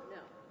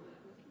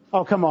 No.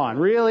 Oh, come on.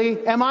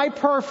 Really? Am I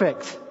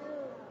perfect?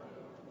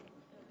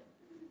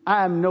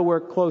 I am nowhere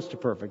close to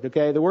perfect,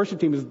 okay? The worship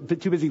team is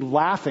too busy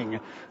laughing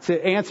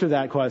to answer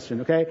that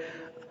question, okay?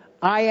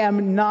 I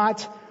am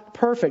not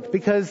perfect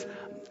because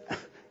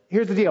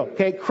here's the deal,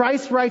 okay?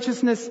 Christ's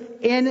righteousness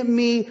in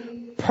me,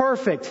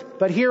 perfect.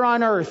 But here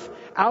on earth,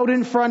 out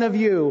in front of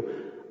you,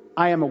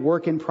 I am a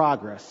work in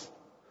progress.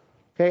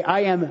 Okay?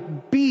 I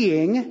am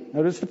being,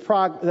 notice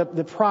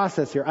the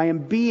process here. I am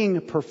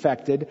being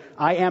perfected.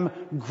 I am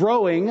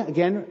growing,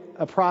 again,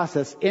 a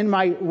process, in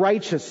my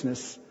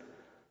righteousness.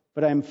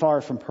 But I am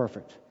far from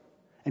perfect.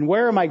 And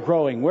where am I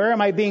growing? Where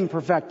am I being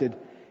perfected?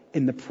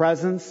 In the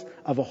presence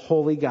of a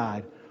holy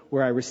God,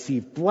 where I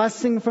receive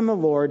blessing from the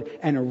Lord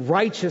and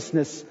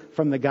righteousness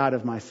from the God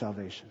of my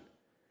salvation.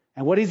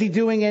 And what is he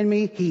doing in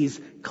me? He's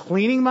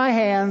cleaning my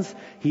hands.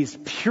 He's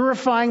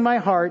purifying my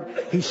heart.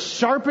 He's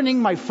sharpening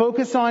my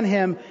focus on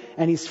him.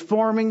 And he's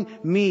forming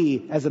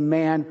me as a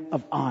man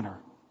of honor.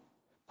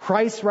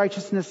 Christ's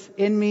righteousness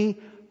in me,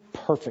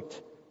 perfect.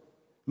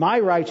 My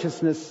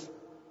righteousness,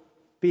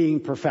 being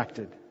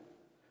perfected.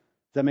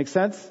 Does that make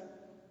sense?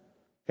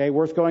 Okay,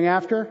 worth going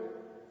after?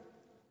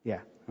 Yeah,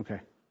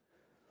 okay.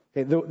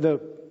 Okay,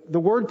 the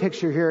word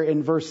picture here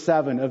in verse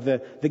 7 of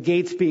the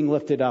gates being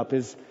lifted up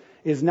is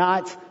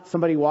not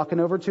somebody walking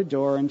over to a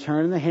door and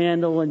turning the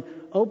handle and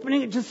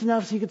opening it just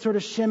enough so you can sort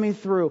of shimmy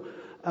through.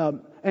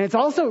 And it's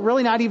also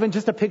really not even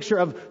just a picture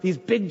of these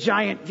big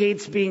giant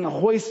gates being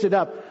hoisted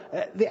up.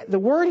 The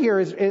word here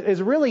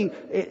is really,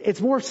 it's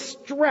more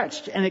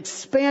stretched and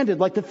expanded.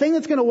 Like the thing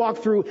that's going to walk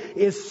through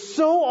is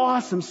so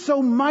awesome,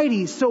 so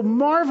mighty, so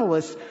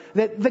marvelous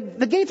that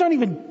the gates aren't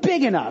even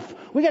big enough.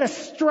 We got to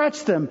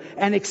stretch them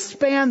and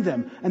expand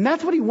them. And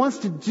that's what he wants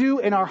to do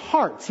in our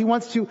hearts. He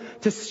wants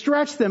to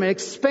stretch them and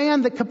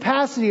expand the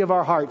capacity of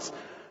our hearts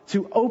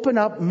to open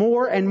up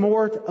more and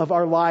more of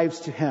our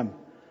lives to him.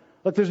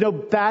 Look, there's no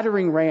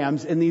battering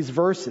rams in these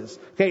verses.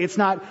 Okay, it's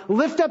not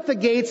lift up the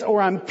gates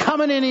or I'm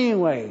coming in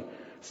anyway.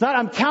 It's not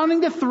I'm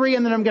counting to 3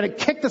 and then I'm going to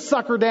kick the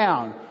sucker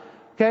down.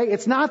 Okay,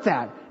 it's not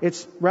that.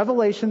 It's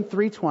Revelation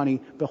 3:20.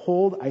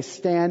 Behold, I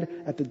stand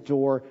at the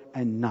door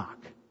and knock.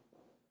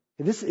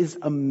 This is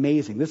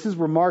amazing. This is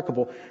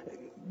remarkable.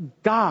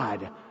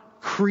 God,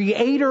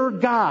 creator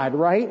God,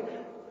 right?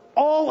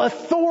 All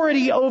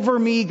authority over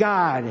me,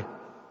 God.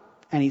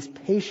 And he's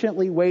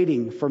patiently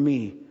waiting for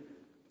me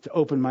to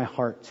open my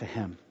heart to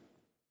him.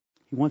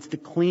 He wants to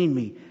clean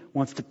me,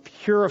 wants to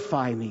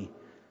purify me,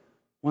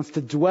 wants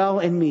to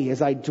dwell in me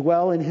as I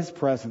dwell in his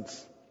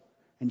presence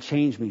and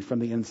change me from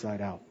the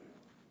inside out.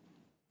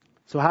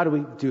 So how do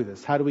we do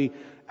this? How do we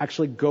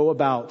actually go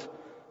about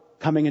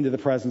coming into the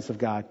presence of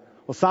God?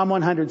 Well, Psalm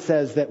 100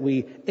 says that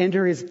we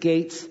enter his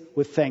gates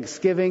with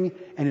thanksgiving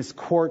and his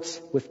courts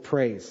with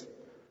praise.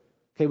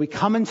 Okay, we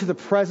come into the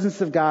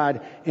presence of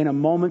God in a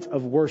moment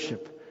of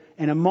worship,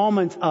 in a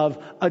moment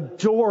of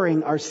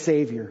adoring our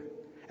Savior.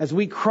 As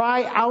we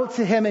cry out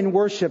to him in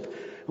worship,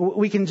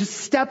 we can just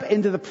step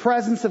into the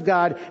presence of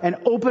God and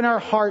open our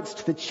hearts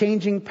to the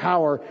changing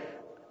power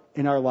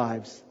in our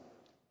lives.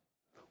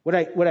 What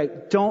I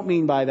don't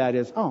mean by that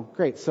is, oh,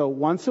 great, so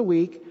once a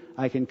week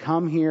I can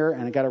come here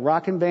and I got a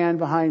rockin' band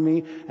behind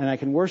me and I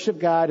can worship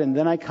God and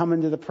then I come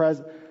into the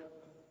presence.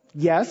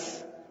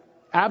 Yes,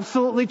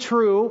 absolutely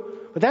true.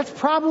 But that's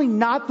probably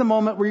not the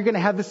moment where you're going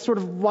to have this sort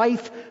of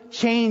life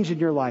change in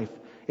your life.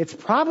 It's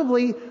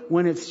probably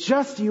when it's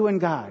just you and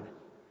God.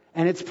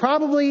 And it's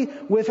probably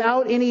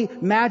without any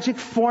magic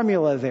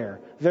formula there.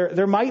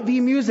 There might be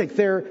music.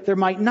 There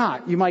might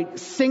not. You might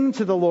sing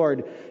to the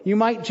Lord. You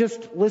might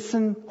just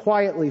listen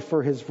quietly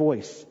for his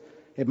voice.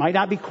 It might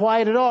not be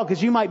quiet at all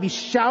because you might be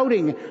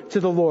shouting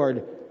to the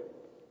Lord.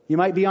 You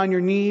might be on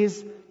your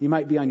knees. You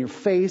might be on your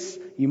face.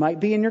 You might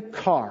be in your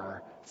car.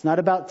 It's not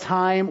about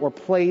time or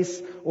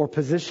place or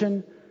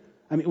position.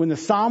 I mean, when the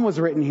psalm was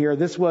written here,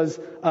 this was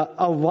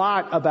a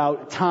lot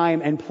about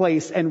time and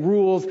place and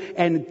rules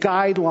and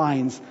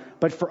guidelines.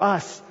 But for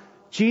us,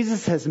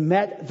 Jesus has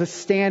met the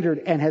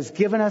standard and has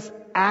given us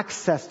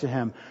access to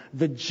him.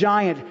 The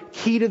giant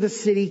key to the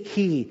city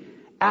key.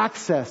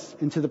 Access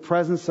into the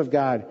presence of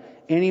God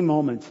any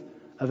moment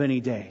of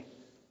any day.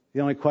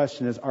 The only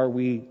question is, are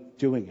we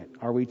doing it?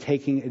 Are we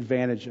taking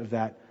advantage of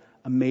that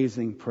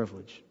amazing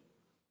privilege?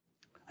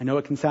 I know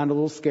it can sound a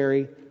little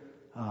scary.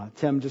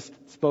 Tim just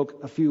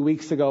spoke a few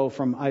weeks ago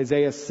from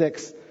Isaiah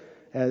 6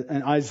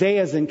 and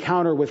Isaiah's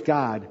encounter with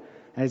God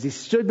as he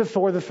stood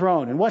before the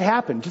throne. And what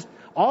happened? Just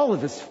all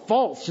of his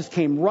faults just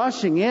came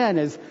rushing in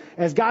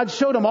as God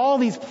showed him all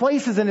these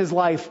places in his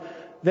life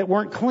that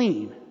weren't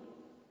clean.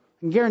 I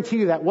can guarantee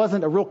you that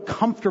wasn't a real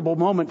comfortable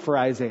moment for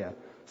Isaiah.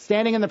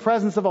 Standing in the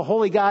presence of a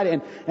holy God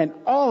and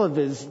all of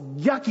his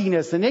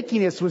yuckiness and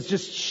ickiness was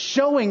just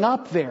showing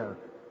up there.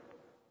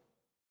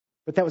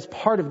 But that was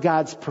part of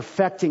God's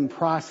perfecting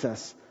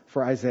process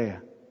for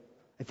Isaiah.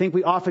 I think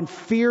we often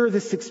fear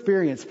this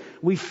experience.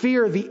 We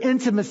fear the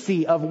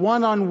intimacy of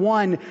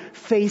one-on-one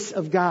face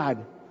of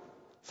God.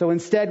 So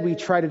instead we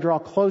try to draw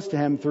close to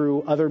him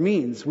through other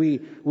means. We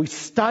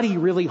study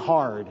really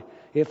hard.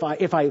 If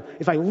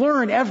I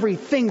learn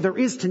everything there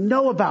is to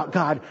know about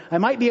God, I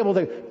might be able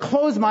to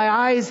close my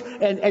eyes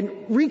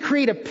and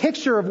recreate a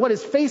picture of what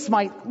his face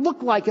might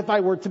look like if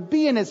I were to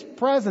be in his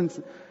presence.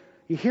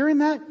 You hearing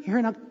that? You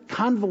hearing how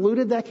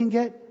convoluted that can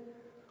get?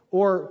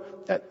 Or,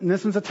 and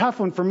this one's a tough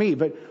one for me,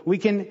 but we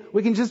can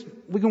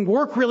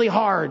work really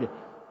hard.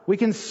 We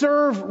can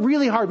serve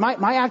really hard.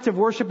 My act of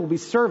worship will be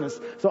service.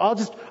 So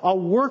I'll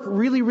work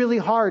really, really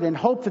hard and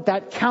hope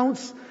that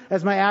counts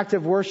as my act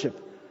of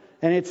worship.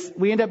 And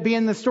we end up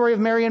being the story of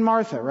Mary and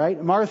Martha,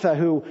 right? Martha,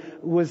 who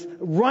was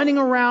running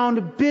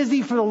around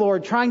busy for the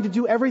Lord, trying to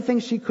do everything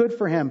she could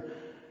for him.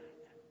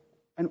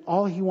 And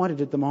all he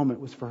wanted at the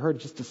moment was for her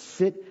just to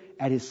sit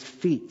at his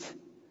feet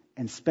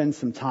and spend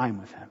some time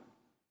with him.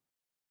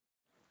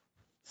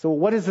 So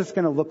what is this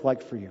going to look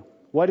like for you?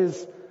 What are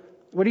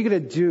you going to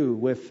do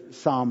with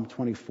Psalm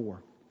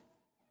 24?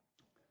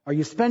 Are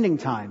you spending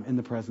time in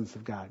the presence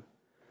of God?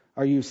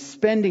 Are you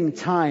spending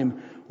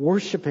time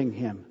worshiping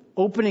him,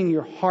 opening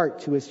your heart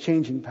to his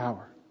changing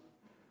power?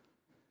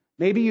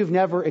 Maybe you've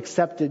never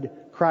accepted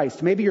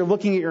Christ. Maybe you're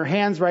looking at your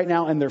hands right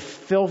now and they're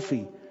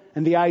filthy.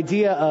 And the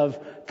idea of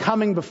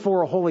coming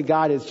before a holy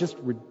God is just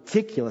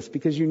ridiculous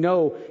because you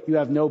know you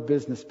have no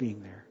business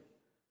being there.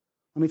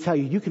 Let me tell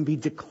you, you can be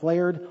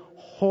declared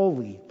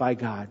holy by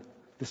God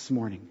this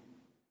morning.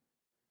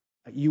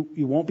 You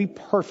won't be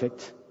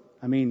perfect.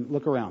 I mean,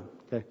 look around,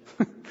 okay?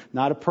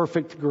 Not a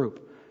perfect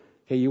group.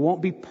 Okay, you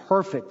won't be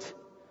perfect.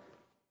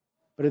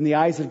 But in the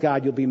eyes of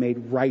God, you'll be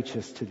made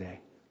righteous today.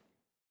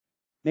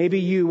 Maybe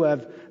you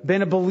have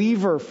been a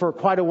believer for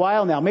quite a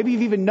while now. Maybe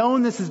you've even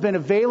known this has been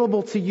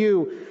available to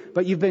you,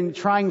 but you've been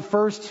trying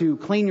first to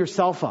clean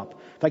yourself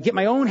up. If I get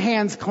my own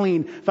hands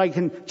clean, if I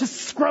can just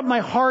scrub my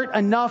heart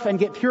enough and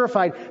get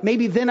purified,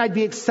 maybe then I'd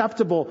be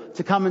acceptable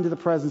to come into the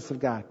presence of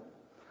God.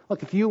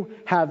 Look, if you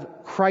have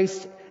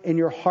Christ in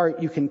your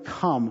heart, you can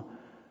come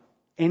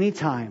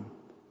anytime,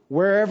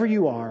 wherever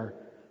you are,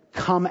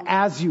 come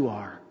as you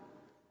are.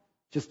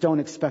 Just don't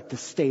expect to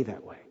stay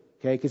that way,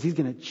 okay? Because He's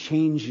going to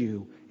change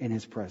you in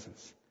His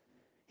presence.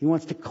 He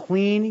wants to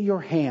clean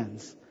your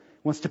hands.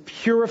 He wants to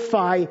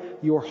purify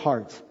your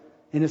heart.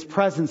 In His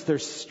presence,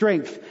 there's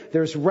strength,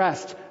 there's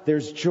rest,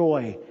 there's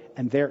joy,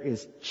 and there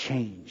is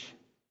change.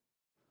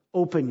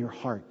 Open your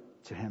heart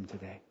to Him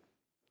today.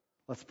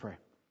 Let's pray.